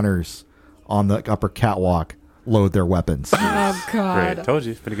all the gunners on the upper catwalk load their weapons. Oh, God. Great. Told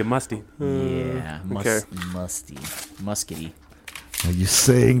you. It's going to get musty. Yeah. Okay. Muskety. Are you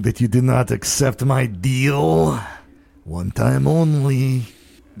saying that you did not accept my deal? One time only.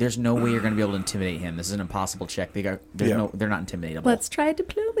 There's no way you're going to be able to intimidate him. This is an impossible check. They're not intimidatable. Let's try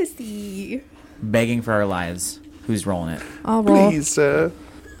diplomacy. Begging for our lives. Who's rolling it? I'll roll. Please, I'm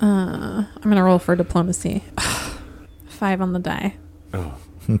going to roll for diplomacy. 5 on the die. Oh.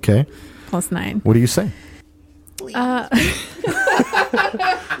 Okay. Plus 9. What do you say?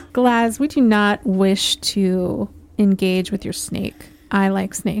 Glaz, we do not wish to engage with your snake. I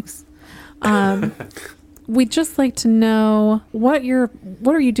like snakes. We'd just like to know what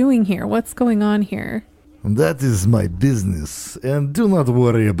are you doing here? What's going on here? That is my business. And do not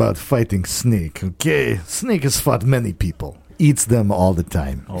worry about fighting Snake, okay? Snake has fought many people. Eats them all the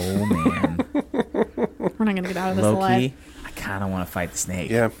time. Oh, man. We're not going to get out of this Low alive. key, I kind of want to fight the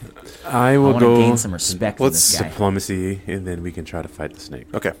snake. yeah. I I will want to go gain some respect for Let's this guy. diplomacy, and then we can try to fight the snake.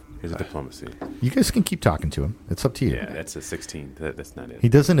 Okay. Here's a diplomacy. You guys can keep talking to him. It's up to you. Yeah, that's a 16. That's not it. He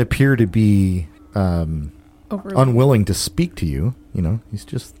doesn't appear to be Overly. unwilling to speak to you. You know, he's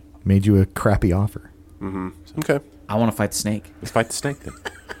just made you a crappy offer. Okay. I want to fight the snake. Let's fight the snake then.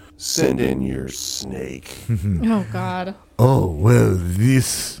 Send in your snake. Oh, God. Oh, well,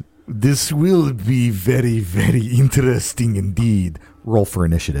 this will be very, very interesting indeed. Roll for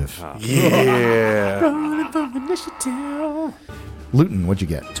initiative. Yeah. Luton, what'd you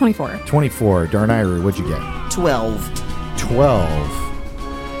get? 24. 24. Darnayru, what'd you get? 12. 12.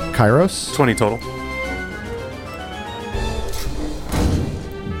 Kairos? 20 total.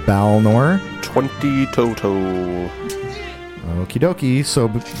 Balnor? 20 total. Okie dokie. So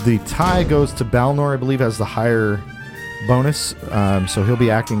the tie goes to Balnor, I believe, has the higher bonus. So he'll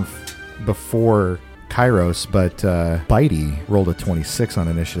be acting before Kairos, but Bitey rolled a 26 on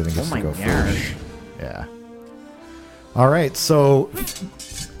initiative and gets Oh to my go gosh. first. Yeah. All right. So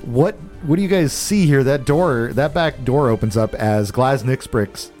what do you guys see here? That back door opens up as Glaz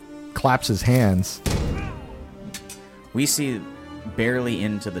Nixbrix claps his hands, We see barely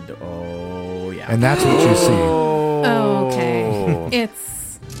into the door. Oh, yeah. and that's what you see. Oh, okay.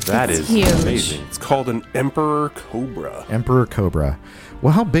 That it's is huge. amazing. It's called an Emperor Cobra. Emperor Cobra.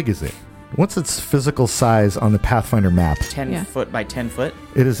 Well, how big is it? What's its physical size on the Pathfinder map? 10 Yeah. foot by 10 foot.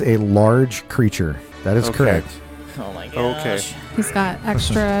 It is a large creature. That is Okay. correct. Oh, my gosh. Okay. He's got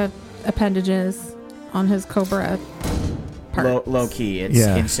extra appendages on his cobra part. Low key. It's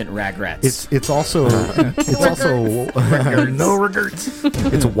Yeah. instant regrets. It's also no regrets.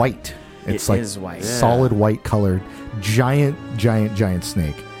 It's white. It's It like is white. solid white colored, giant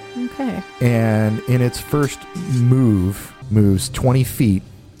snake. Okay. And in its first moves 20 feet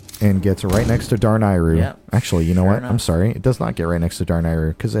and gets right next to Darnayru. Yep. Actually, you know Fair what? enough. I'm sorry. It does not get right next to Darnayru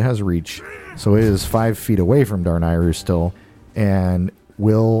because it has reach. So it is 5 feet away from Darnayru still and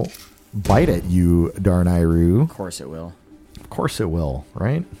will bite at you, Darnayru. Of course it will. Of course it will,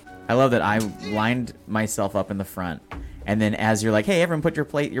 right? I love that I lined myself up in the front, and then as you're like, "Hey, everyone, put your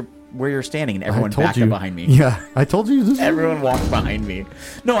plate where you're standing," and everyone backed up behind me. Yeah, I told you this. Everyone walked behind me.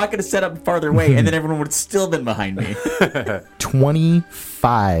 No, I could have set up farther away, and then everyone would have still been behind me.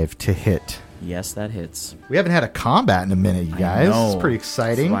 25 to hit. Yes, that hits. We haven't had a combat in a minute, you guys. I know. It's pretty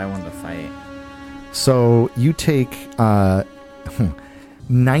exciting. That's why I wanted to fight. So you take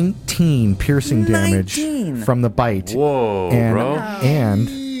 19 piercing damage 19? from the bite. Whoa, and, bro. And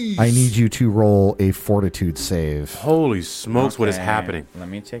I need you to roll a fortitude save. Holy smokes, what is Okay, happening? Let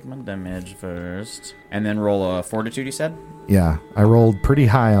me take my damage first, and then roll a fortitude. You said, Yeah, I rolled pretty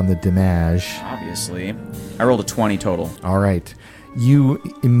high on the damage. obviously. I rolled a 20 total. All right. You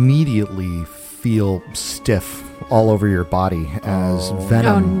immediately feel stiff all over your body as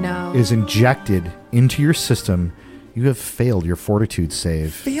venom Oh, no. is injected into your system. You have failed your fortitude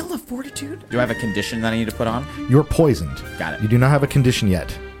save. Fail a fortitude? Do I have a condition that I need to put on? You're poisoned. Got it. You do not have a condition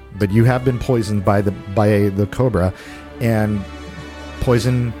yet, but you have been poisoned by the cobra, and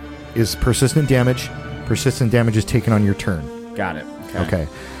poison is persistent damage. Persistent damage is taken on your turn. Got it. Okay.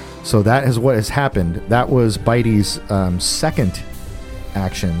 So that is what has happened. That was Bitey's second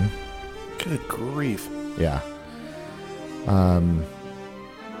action. Good grief. Yeah.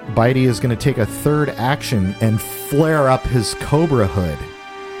 Bitey is going to take a third action and flare up his cobra hood.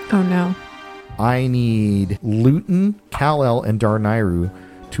 Oh, no. I need Luton, Kal-El, and Darnayru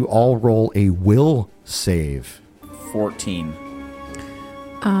to all roll a will save. 14.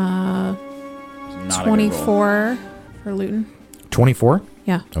 Uh, Not 24 for Luton. 24?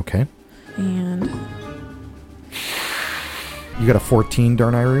 Yeah. Okay. And You got a 14,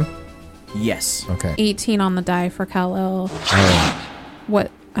 Darnayru? Yes. Okay. 18 on the die for Kal-El. Oh,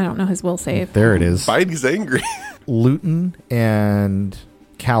 What? I don't know his will save. there it is. Bitey's angry. Luton and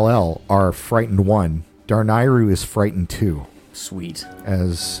Kal-El are frightened 1. Darnayru is frightened 2. Sweet.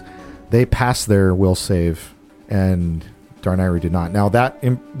 As they pass their will save, and Darnayru did not. Now that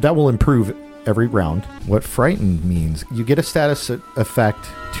will improve every round. What frightened means, you get a status effect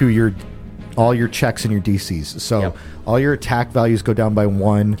to all your checks and your DCs. So Yep. all your attack values go down by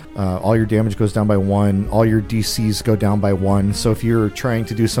 1. All your damage goes down by 1. All your DCs go down by 1. So if you're trying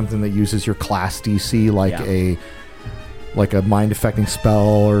to do something that uses your class DC, like a mind affecting spell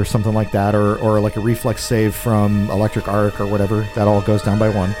or something like that, or like a reflex save from electric arc or whatever, that all goes down by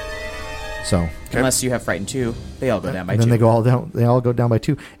 1. So Unless you have Frightened 2, they all go down by and 2. then they all go down by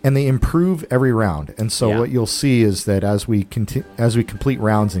 2, and they improve every round. And so what you'll see is that as we complete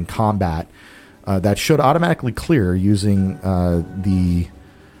rounds in combat, that should automatically clear using the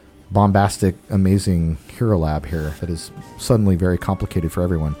bombastic, amazing Hero Lab here that is suddenly very complicated for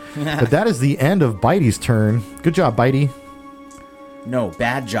everyone. But that is the end of Bitey's turn. Good job, Bitey. No,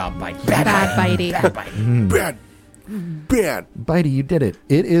 bad job, Bitey. Bad Bitey. Bad Bitey. Bad. Bitey, you did it.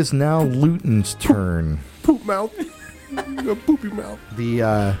 It is now Luton's turn. Poop mouth. A poopy mouth.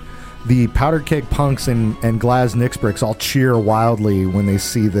 The powder keg punks and Glaz Nixbricks all cheer wildly when they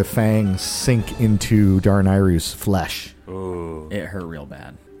see the fangs sink into Darnayru's flesh. Ooh. It hurt real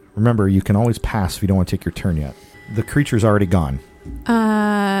bad. Remember, you can always pass if you don't want to take your turn yet. The creature's already gone.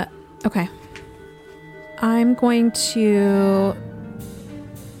 Okay. I'm going to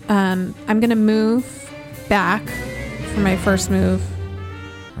move back for my first move.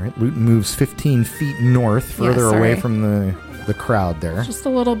 All right, Luton moves 15 feet north, further away sorry. from the crowd there. Just a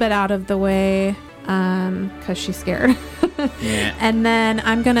little bit out of the way because she's scared. Yeah. And then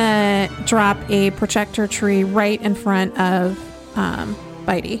I'm going to drop a protector tree right in front of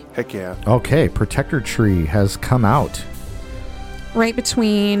Bitey. Heck yeah. Okay, Protector Tree has come out. Right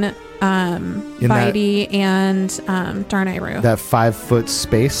between Bitey and Darnayru. That 5-foot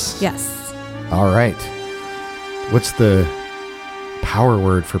space? Yes. All right. What's the power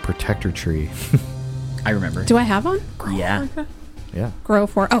word for Protector Tree? I remember. Do I have one? Yeah. Yeah. Grow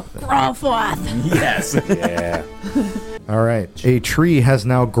forth. Oh, grow forth. Yes. Yeah. All right. A tree has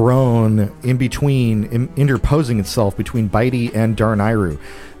now grown interposing itself between Bitey and Darnayru.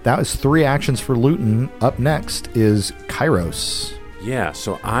 That was 3 actions for Luton. Up next is Kairos. Yeah,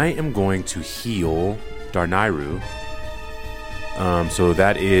 so I am going to heal Darnayru. So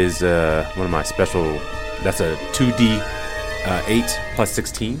that is one of my special. That's a 2d8 plus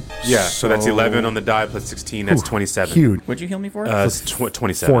 16. Yeah, So that's 11 on the die plus 16. That's 27. Huge. What'd you heal me for? It's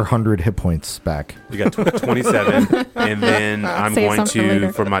 27. 400 hit points back. You got 27, and then I'm Save going some for later.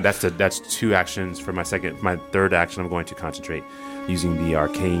 to for my that's 2 actions for my third action. I'm going to concentrate using the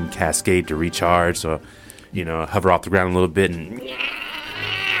arcane cascade to recharge. So, hover off the ground a little bit and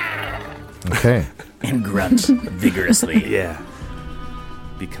Okay. And grunt vigorously. yeah,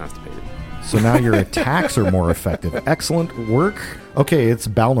 be constipated. So now your attacks are more effective. Excellent work. Okay, it's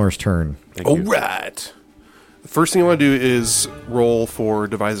Balnor's turn. Thank All you. right. The first thing I want to do is roll for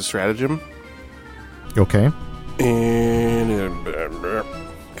Devise a Stratagem. Okay. And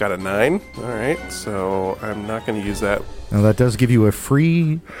got a 9. All right. So I'm not going to use that. Now that does give you a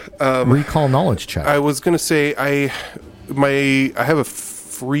free recall knowledge check. I was going to say I have a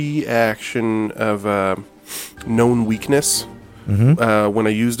free action of known weakness. When I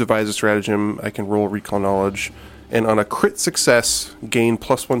use Devise a Stratagem, I can roll Recall Knowledge, and on a crit success, gain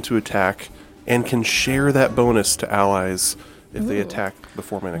 +1 to attack, and can share that bonus to allies if they attack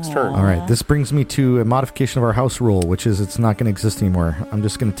before my next turn. All right, this brings me to a modification of our house rule, which is it's not going to exist anymore. I'm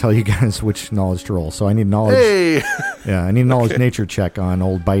just going to tell you guys which knowledge to roll. So I need knowledge. Hey! Yeah, I need knowledge nature check on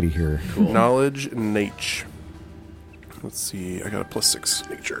old Bitey here. Knowledge Nature. Let's see, I got a +6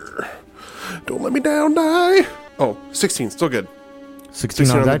 Nature. Don't let me down, die! Oh, 16, still good. 16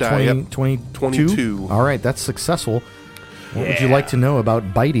 on that, 20, yep. 22? 22. All right, that's successful. What would you like to know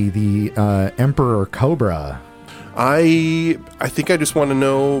about Bitey, the Emperor Cobra? I think I just want to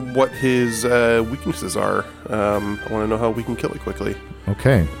know what his weaknesses are. I want to know how we can kill it quickly.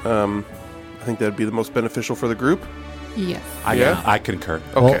 Okay. I think that'd be the most beneficial for the group. Yes. I concur.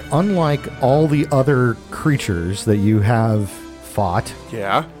 Okay. Well, unlike all the other creatures that you have fought,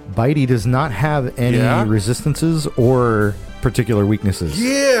 Yeah. Bitey does not have any Yeah. resistances or particular weaknesses.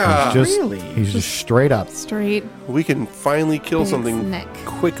 Yeah. He's just straight up. Straight. We can finally kill Big something snake.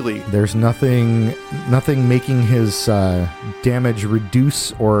 quickly. There's nothing making his damage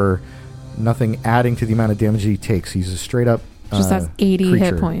reduce or nothing adding to the amount of damage he takes. He's a straight up Just has 80 creature.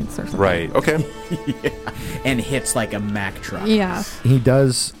 hit points or something. Right. Okay. And hits like a Mack truck. Yeah. He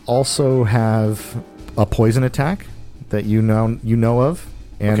does also have a poison attack that you know of,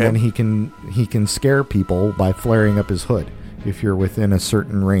 and Okay. then he can scare people by flaring up his hood if you're within a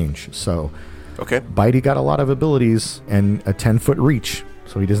certain range. So Okay. Bitey got a lot of abilities and a 10-foot reach,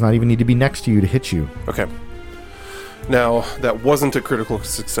 so he does not even need to be next to you to hit you. Okay. Now, that wasn't a critical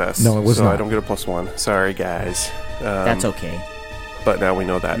success. No, it was so not. I don't get a +1. Sorry, guys. That's okay. But now we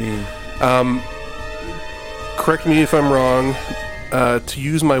know that. Correct me if I'm wrong. To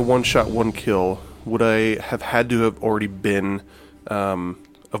use my one-shot, one-kill, would I have had to have already been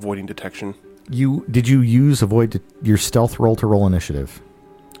avoiding detection? Did you use your stealth roll to roll initiative?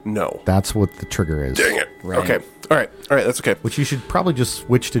 No. That's what the trigger is. Dang it. Right. Okay. All right. That's okay. Which you should probably just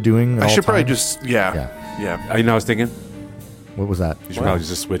switch to doing. At I all should probably times. just, yeah. You know, I was thinking What was that? you should probably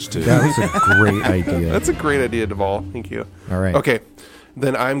just switch to. That was a great idea. That's a great idea, Duvall. Thank you. All right. Okay.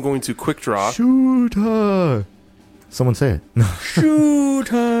 Then I'm going to quick draw. Shoot her. Someone say it. Shoot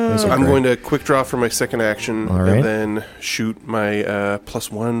her. So I'm going to quick draw for my second action, All right. and then shoot my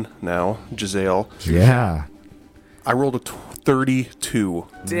 +1 now, Giselle. Yeah. I rolled a 32 to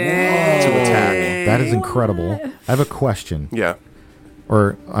attack. That is incredible. I have a question. Yeah.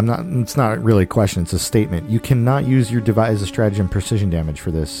 Or it's not really a question, it's a statement. You cannot use your devise a stratagem precision damage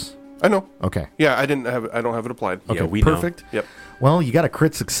for this. I know. Okay. Yeah, I don't have it applied. Okay, we know. perfect. Yep. Well, you got a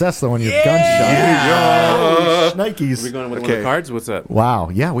crit success though on your gunshot. Are we Nikes. going with one of Okay. the cards? What's up? Wow.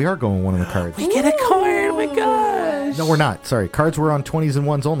 Yeah, we are going one of the cards. Get a card. Oh my gosh. No, we're not. Sorry. Cards were on 20s and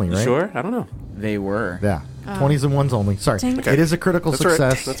 1s only, right? Sure? I don't know. They were. Yeah. 20s and 1s only. Sorry. Dang it. It is a critical That's all right.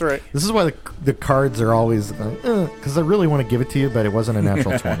 success. That's all right. This is why the cards are always because I really want to give it to you, but it wasn't a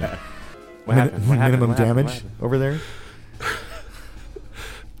natural 20. What happened? What happened? Minimum What happened? damage What happened? over there.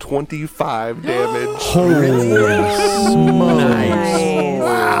 25 damage. Holy smokes. Nice.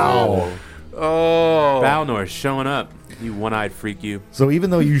 Wow. Oh. Balnor showing up. You one-eyed freak, you. So even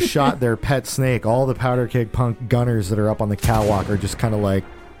though you shot their pet snake, all the powder keg punk gunners that are up on the catwalk are just kind of like,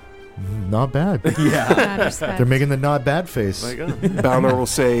 not bad. Mad respect. They're making the not bad face. Like, oh. Balnor will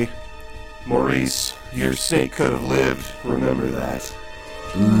say, Maurice, your snake could have lived. Remember that.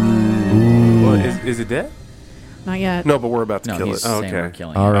 Well, is it dead? Not yet. No, but we're about to No, kill he's it. saying Okay. we're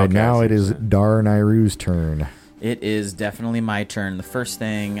killing All it. right, Okay, now I it see. is Dar Nairu's turn. It is definitely my turn. The first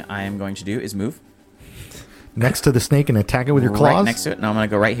thing I am going to do is move Next to the snake and attack it with your claws. right next to it. No, I'm going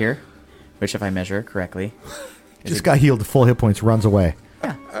to go right here, which if I measure correctly, Just got healed to full hit points, runs away.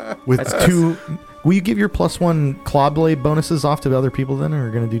 yeah, With two. Will you give your +1 claw blade bonuses off to the other people then, or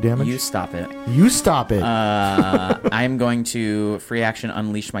are going to do damage? you stop it. You stop it. I'm going to free action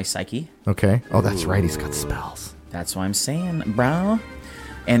unleash my psyche. Okay. Oh, that's right. He's got spells. That's what I'm saying, bro.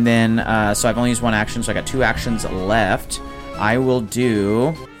 And then, so I've only used one action, so I got 2 actions left. I will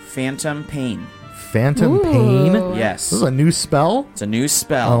do Phantom Pain. Phantom Ooh. Pain. Yes. This is a new spell. It's a new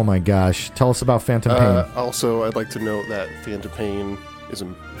spell. Oh my gosh! Tell us about Phantom Pain. Also, I'd like to note that Phantom Pain is a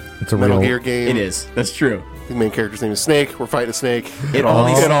It's a Metal real. Gear game. It is. That's true. The main character's name is Snake. We're fighting a snake. It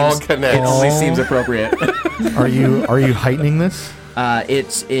only it all seems- connects. It only seems appropriate. Are you heightening this? It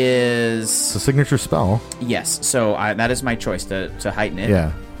It's is... a signature spell. Yes, so that is my choice to heighten it.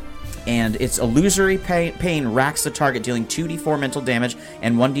 Yeah. And its illusory pain racks the target, dealing 2d4 mental damage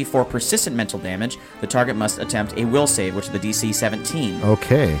and 1d4 persistent mental damage. The target must attempt a will save, which is the DC 17.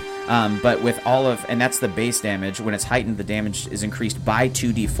 Okay. But with all of, and that's the base damage. When it's heightened, the damage is increased by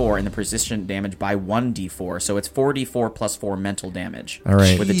 2d4 and the persistent damage by 1d4. So it's 4d4 plus 4 mental damage. All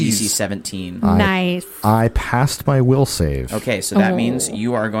right. With the DC Jeez. 17. Nice. I passed my will save. Okay, so that Oh. means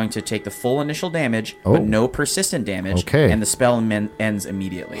you are going to take the full initial damage, Oh. but no persistent damage. Okay. And the spell ends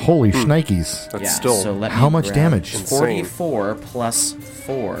immediately. Holy shnikes. That's Yeah, still so let me How much grab damage? Insane. 44 plus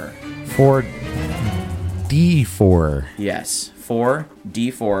 4. 4d4. Yes,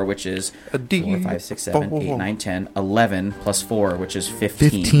 4d4, which is A D. 4, 5, 6, 7, 8, 9, 10, 11 plus 4, which is 15.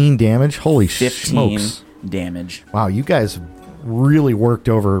 15 damage. Holy 15 smokes. damage. Wow, you guys really worked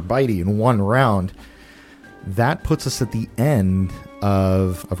over Bitey in one round. That puts us at the end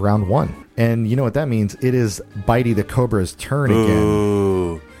of round 1. And you know what that means? It is Bitey the Cobra's turn again.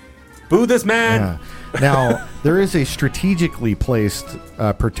 Boo. Boo this man. Yeah. Now, there is a strategically placed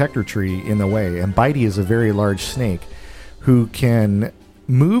protector tree in the way, and Bitey is a very large snake who can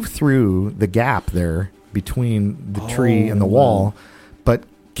move through the gap there between the tree and the wall, but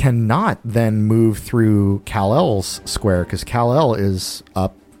cannot then move through Kal-El's square because Kal-El is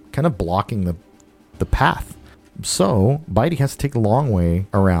up, kind of blocking the path. So Bitey has to take the long way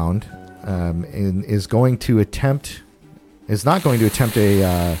around, and is not going to attempt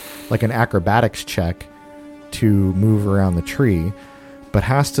a like an acrobatics check to move around the tree, but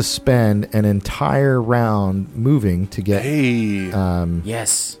has to spend an entire round moving to get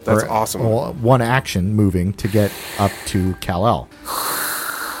Yes. That's awesome. one action moving to get up to Kal-El.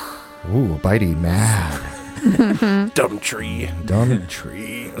 Ooh, Bitey mad. Dumb tree. Dumb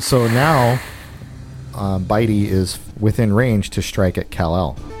tree. So now Bitey is within range to strike at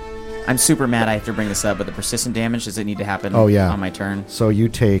Kal-El. I'm super mad I have to bring this up, but the persistent damage, does it need to happen on my turn? So you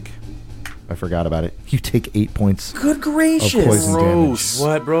take... I forgot about it. You take 8 points Good of gracious. poison damage. Gross.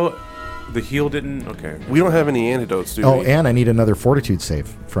 What, bro? The heal didn't. Okay. We don't have any antidotes, do Oh, we? and I need another fortitude save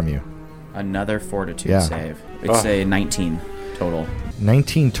from you. Another fortitude Yeah. save. It's a 19 total.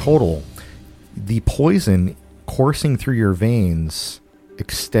 19 total. The poison coursing through your veins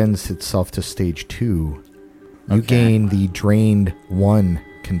extends itself to stage 2. You Okay. gain the drained 1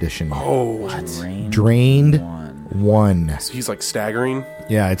 condition. Oh, Drained one. 1. he's like staggering.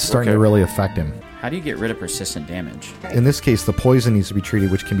 Yeah, it's starting Okay. to really affect him. How do you get rid of persistent damage? In this case, the poison needs to be treated,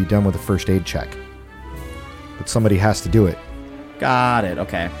 which can be done with a first aid check. But somebody has to do it. Got it.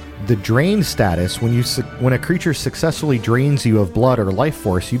 Okay. The drain status, when a creature successfully drains you of blood or life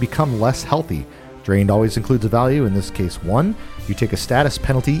force, you become less healthy. Drained always includes a value, in this case 1. You take a status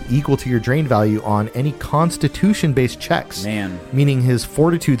penalty equal to your drain value on any constitution-based checks. Man. Meaning his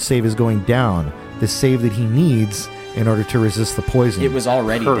fortitude save is going down, the save that he needs in order to resist the poison. It was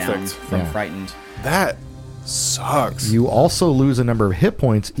already down Perfect. from Yeah. frightened. That sucks. You also lose a number of hit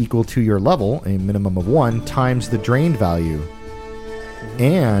points equal to your level, a minimum of 1, times the drained value.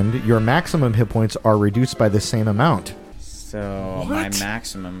 And your maximum hit points are reduced by the same amount. So my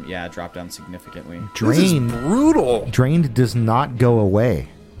maximum, dropped down significantly. This is brutal. Drained does not go away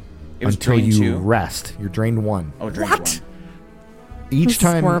It was until drained you 2? rest. You're drained 1. Oh, drained 1. Each This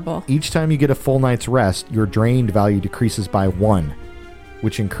is horrible. time you get a full night's rest, your drained value decreases by 1,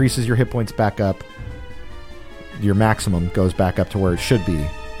 which increases your hit points back up. Your maximum goes back up to where it should be.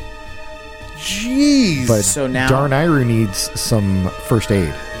 Jeez. But So now- Darnayru needs some first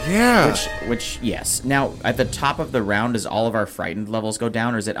aid. yeah. Which, yes. Now, at the top of the round, does all of our frightened levels go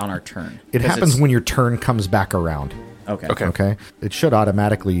down, or is it on our turn? It 'Cause happens it's- when your turn comes back around. Okay. Okay? It should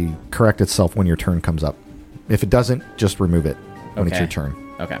automatically correct itself when your turn comes up. If it doesn't, just remove it when it's Okay. your turn.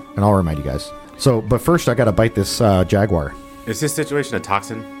 Okay. And I'll remind you guys. So, but first I gotta bite this jaguar. Is this situation a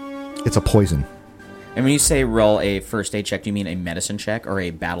toxin? It's a poison. And when you say roll a first aid check, do you mean a medicine check or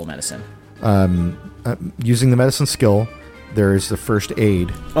a battle medicine? Using the medicine skill, there's the first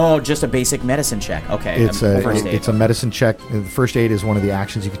aid. Oh, just a basic medicine check. Okay. It's a first aid. it's a medicine check. The first aid is one of the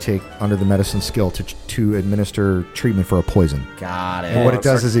actions you can take under the medicine skill to administer treatment for a poison. Got it. And what it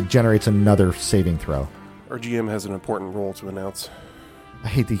does is it generates another saving throw. Our GM has an important role to announce. I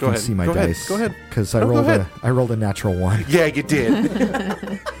hate that you Go can ahead. see my Go ahead. dice. Go ahead. Because No, go ahead. I rolled a natural 1. Yeah, you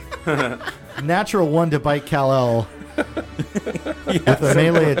did. Natural 1 to bite Kal-El. With a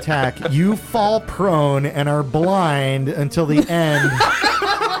melee attack, you fall prone and are blind until the end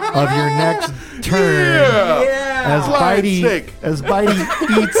of your next turn. As Blind Bitey snake.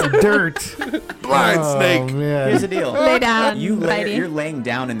 eats dirt. Blind snake. Man. Here's the deal. Lay down, You're Bitey. laying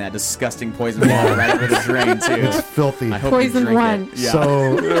down in that disgusting poison water right over the drain, too. It's filthy. I hope Poison you drink run. it. Yeah.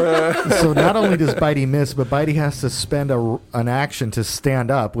 So not only does Bitey miss, but Bitey has to spend an action to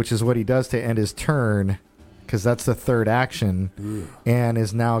stand up, which is what he does to end his turn, because that's the third action, and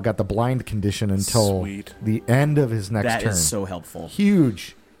is now got the blind condition until Sweet. the end of his next That turn. is so helpful.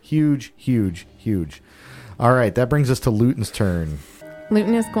 Huge, huge, huge, huge. All right, that brings us to Luton's turn.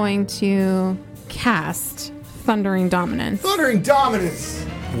 Luton is going to cast Thundering Dominance. Thundering Dominance!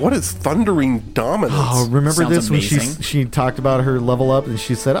 What is thundering dominance? Oh, remember Sounds this when amazing. she talked about her level up and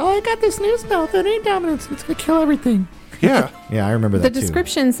she said, "Oh, I got this new spell, Thundering Dominance. It's going to kill everything." Yeah. Yeah, I remember The that too.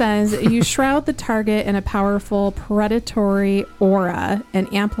 description says you shroud the target in a powerful predatory aura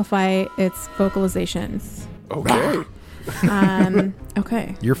and amplify its vocalizations. Okay.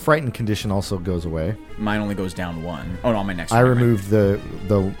 Okay. Your frightened condition also goes away. Mine only goes down 1. Oh, no, on my next I one. removed the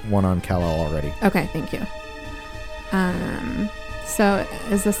one on Kal-El already. Okay, thank you. So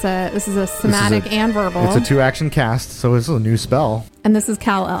is this is a somatic and verbal, It's a 2-action cast, so this is a new spell. and this is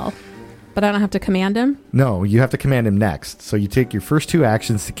Kal-El, but I don't have to command him. No, you have to command him next. So you take your first 2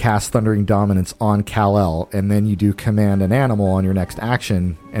 actions to cast Thundering Dominance on Kal-El, and then you do command an animal on your next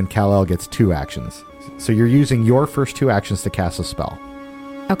action, and Kal-El gets 2 actions. So you're using your first 2 actions to cast a spell.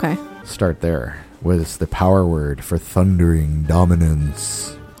 Okay. Start there. What is the power word for Thundering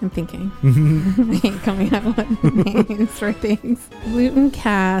Dominance? I'm thinking. I ain't coming up with names for things. Luton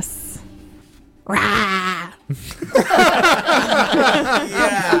casts. Rah!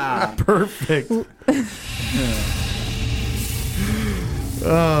 Yeah. Perfect.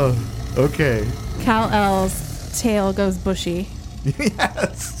 Oh, okay. Kal-El's tail goes bushy.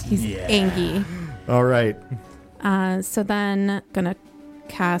 Yes. He's angry. All right. So then gonna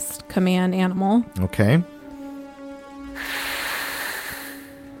cast command animal. Okay.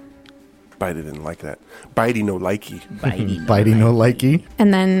 Bitey didn't like that. Bitey no likey. Bitey no likey.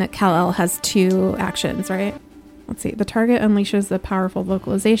 And then Kal-El has 2 actions, right? Let's see. The target unleashes the powerful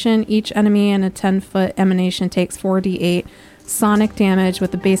vocalization. Each enemy in a 10-foot emanation takes 4d8 sonic damage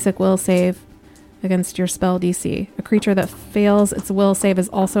with the basic will save against your spell DC. A creature that fails its will save is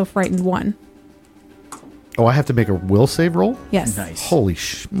also frightened 1. Oh, I have to make a will save roll? Yes. Nice. Holy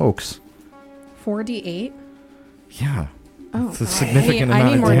smokes. 4d8? Yeah. Oh, It's a significant I amount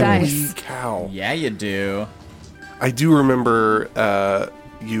need of more damage. dice. Cow. Yeah, you do. I do remember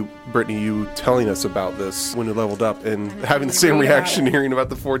you, Brittany, you telling us about this when you leveled up and having the same reaction hearing about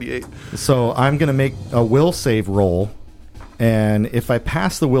the 48. So I'm going to make a will save roll. And if I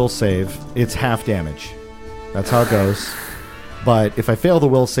pass the will save, it's half damage. That's how it goes. But if I fail the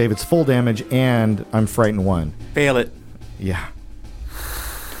will save, it's full damage and I'm frightened 1. Fail it. Yeah.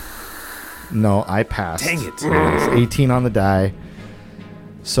 No, I passed. Dang it. It's 18 on the die.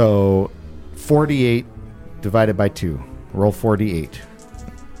 So 48 divided by 2. Roll 48.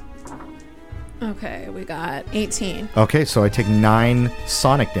 Okay, we got 18. Okay, so I take 9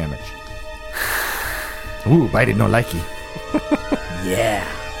 sonic damage. Ooh, I didn't know likey. Yeah.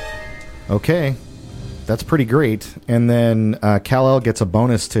 Okay. That's pretty great. And then Kal-El gets a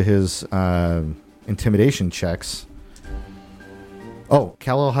bonus to his intimidation checks. Oh,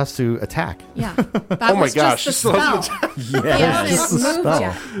 Kal-El has to attack. Yeah. That Oh my was gosh, just she the still has spell. Yeah. It Just a moved spell.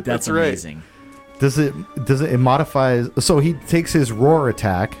 ya. That's right. amazing. Does it modifies? So he takes his roar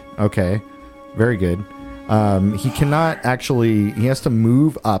attack. Okay, very good. He cannot actually. He has to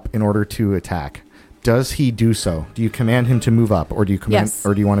move up in order to attack. Does he do so? Do you command him to move up, or do you command, Yes.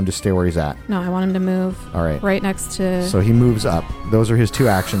 or do you want him to stay where he's at? No, I want him to move All right. right next to... So he moves up. Those are his 2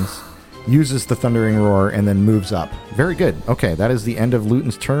 actions. Uses the thundering roar and then moves up. Very good. Okay, that is the end of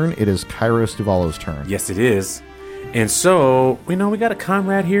Luton's turn. It is Kairos Duvalo's turn. Yes, it is. And so, we got a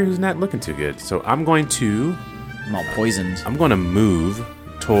comrade here who's not looking too good. So I'm going to I'm all poisoned. move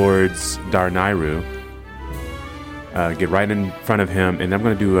towards Darnayru. Get right in front of him, and I'm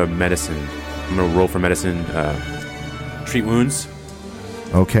going to do a medicine. I'm going to roll for medicine. Treat wounds.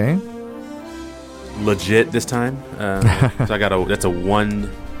 Okay. Legit this time. So I got that's a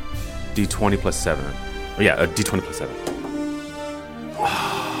 1d20 plus 7. Oh, yeah, a d20 plus 7.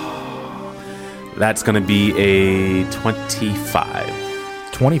 That's going to be a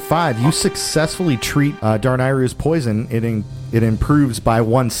 25. 25. You successfully treat Darnayru's poison. It improves by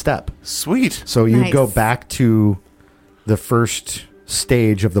 1 step. Sweet. So you Nice. go back to the first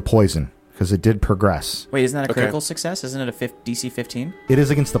stage of the poison because it did progress. Wait, isn't that a Okay. critical success? Isn't it a DC 15? It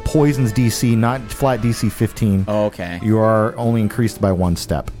is against the poison's DC, not flat DC 15. Oh, okay. You are only increased by 1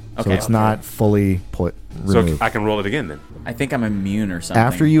 step. So Okay. it's not fully removed. So I can roll it again then. I think I'm immune or something.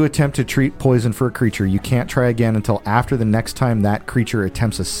 After you attempt to treat poison for a creature, you can't try again until after the next time that creature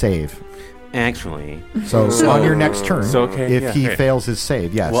attempts a save. Actually. So on your next turn, So, okay, if yeah, he okay. fails his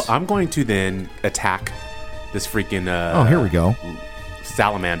save, yes. Well, I'm going to then attack this freaking oh, here we go.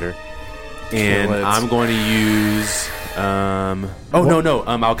 salamander. And Kill it. I'm going to use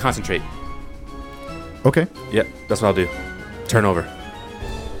I'll concentrate. Okay. Yep, that's what I'll do. Turn over.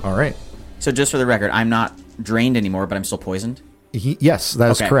 All right. So just for the record, I'm not drained anymore, but I'm still poisoned. Yes,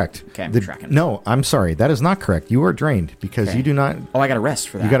 that is Okay. correct. Okay, I'm tracking. No, I'm sorry. That is not correct. You are drained because Okay. you do not. Oh, I got to rest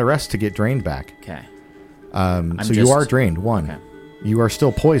for that. You got to rest to get drained back. Okay. So you are drained. 1. Okay. You are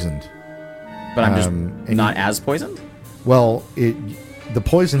still poisoned. But I'm just and not as poisoned? Well, the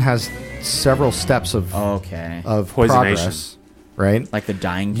poison has several steps of Okay. Poisonation, progress, right? Like the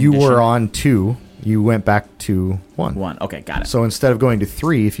dying You condition? were on 2. You went back to 1. 1. Okay, got it. So instead of going to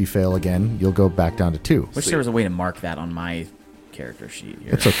 3, if you fail again, you'll go back down to 2. Wish there was a way to mark that on my character sheet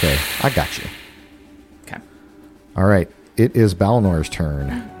here. It's okay. I got you. Okay. All right. It is Balnor's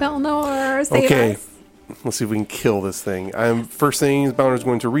turn. Belnor, save Okay. us. Let's see if we can kill this thing. First thing is Bounder's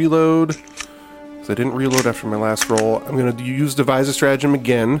going to reload. So I didn't reload after my last roll. I'm going to use Devise a Stratagem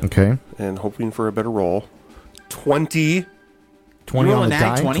again. Okay. And hoping for a better roll. 20. 20 roll on a the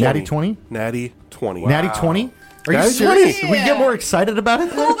natty die. 20? Natty 20? Natty 20. Natty 20? Are you Natty serious? 20? We get more excited about it?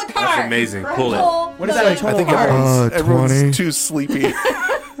 Pull the card. That's amazing. Pull it. What is that? A I total think roll? everyone's 20. too sleepy.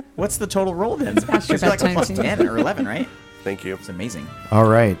 What's the total roll then? past your It's like a bedtime plus too. 10 or 11, right? Thank you. It's amazing. All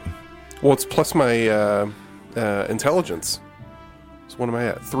right. Well, it's plus my intelligence. So what am I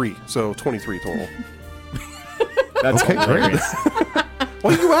at? 3. So 23 total. That's Okay, great.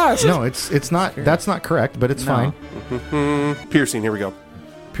 Why you ask? No, it's not. That's not correct, but it's No. fine. Piercing. Here we go.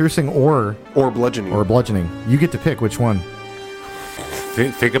 Piercing or Bludgeoning. bludgeoning. You get to pick which one.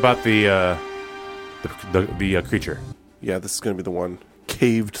 Think about the creature. Yeah, this is going to be the one.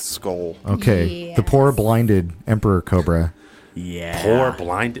 Caved skull. Okay. Yes. The poor blinded emperor cobra, Yeah. Poor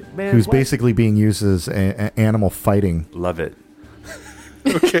blinded man. who's what? basically being used as animal fighting. Love it.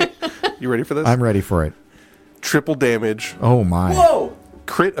 Okay. You ready for this? I'm ready for it. Triple damage. Oh my. Whoa!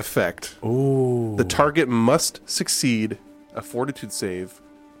 Crit effect. Ooh. The target must succeed a fortitude save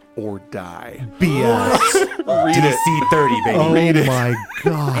or die. BS. Read it. DC 30, baby. Oh Read it. my And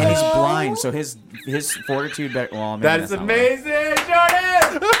god. he's blind, so his fortitude. Well, maybe That that's is not right. amazing,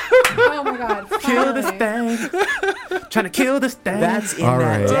 Jordan. Oh my god. Kill this finally. thing. Trying to kill this thing. That's in All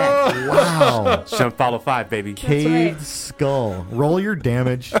that right. deck. Wow. Shumfallow 5, baby. Caved right. skull. Roll your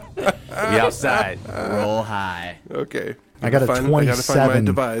damage. We outside. Roll high. Okay. I got a I gotta find my 27.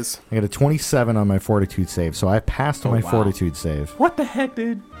 device. I got a 27 on my fortitude save, so I passed on my wow. fortitude save. What the heck,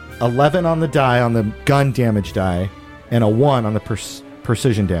 dude? 11 on the die, on the gun damage die, and a 1 on the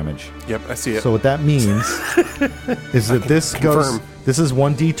precision damage. Yep, I see it. So what that means is that this goes. confirm. This is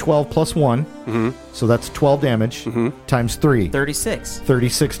 1d12 plus 1. Mm-hmm. So that's 12 damage times 3. 36.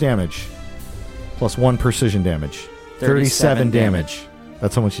 36 damage. Plus 1 precision damage. 37 damage.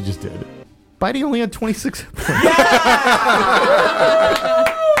 That's how much you just did. Bitey only had 26 hit points.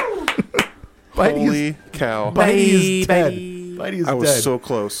 Holy cow. Bitey is dead. Baby. Bitey is I was dead. so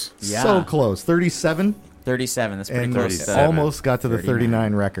close. Yeah. So close. 37 37. That's pretty and close. 37. almost got to the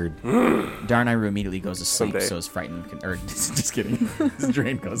 39 record. Darnayru immediately goes to sleep, Someday. so his frightened. Or just kidding. His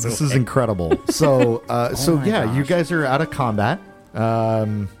drain goes This away. is incredible. So, my yeah, you gosh. guys are out of combat.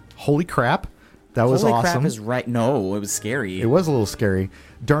 Holy crap. That was Holy awesome. crap is right. No, it was scary. It was a little scary.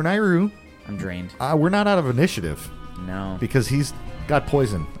 Darnayru, I'm drained. we're not out of initiative No. because he's got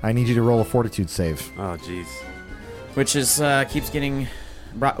poison. I need you to roll a fortitude save. Oh, jeez. Which is keeps getting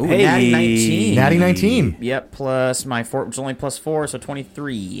brought. Ooh, Hey. natty 19. Natty 19. Yep, plus my which is only plus 4, so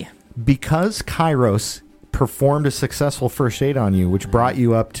 23. Because Kairos performed a successful first aid on you, which brought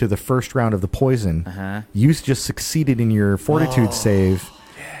you up to the first round of the poison, you just succeeded in your fortitude save.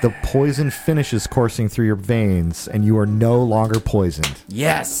 The poison finishes coursing through your veins, and you are no longer poisoned.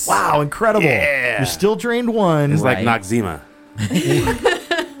 Yes. Wow, incredible. Yeah. You're still drained 1. It's Right. like Noxzema.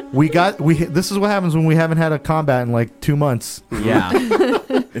 This is what happens when we haven't had a combat in like 2 months. Yeah.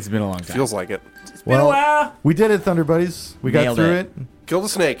 It's been a long time. Feels like it. Well, we did it, Thunder Buddies. We got Nailed through it. it, Kill the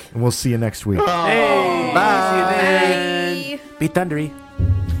snake. and we'll see you next week. Hey. Bye. Be thundery.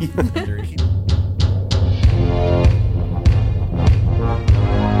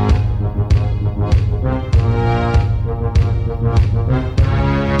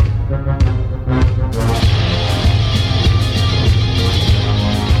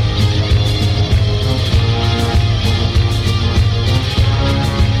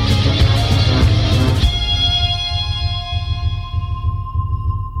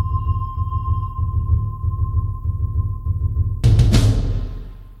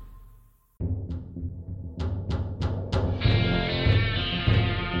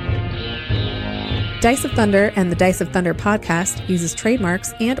 Dice of Thunder and the Dice of Thunder podcast uses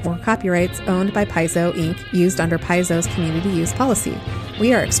trademarks and or copyrights owned by Paizo Inc. used under Paizo's community use policy.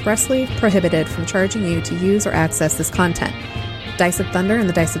 We are expressly prohibited from charging you to use or access this content. Dice of Thunder and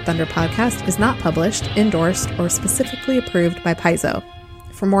the Dice of Thunder podcast is not published, endorsed, or specifically approved by Paizo.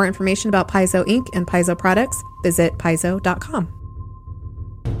 For more information about Paizo Inc. and Paizo products, visit paizo.com.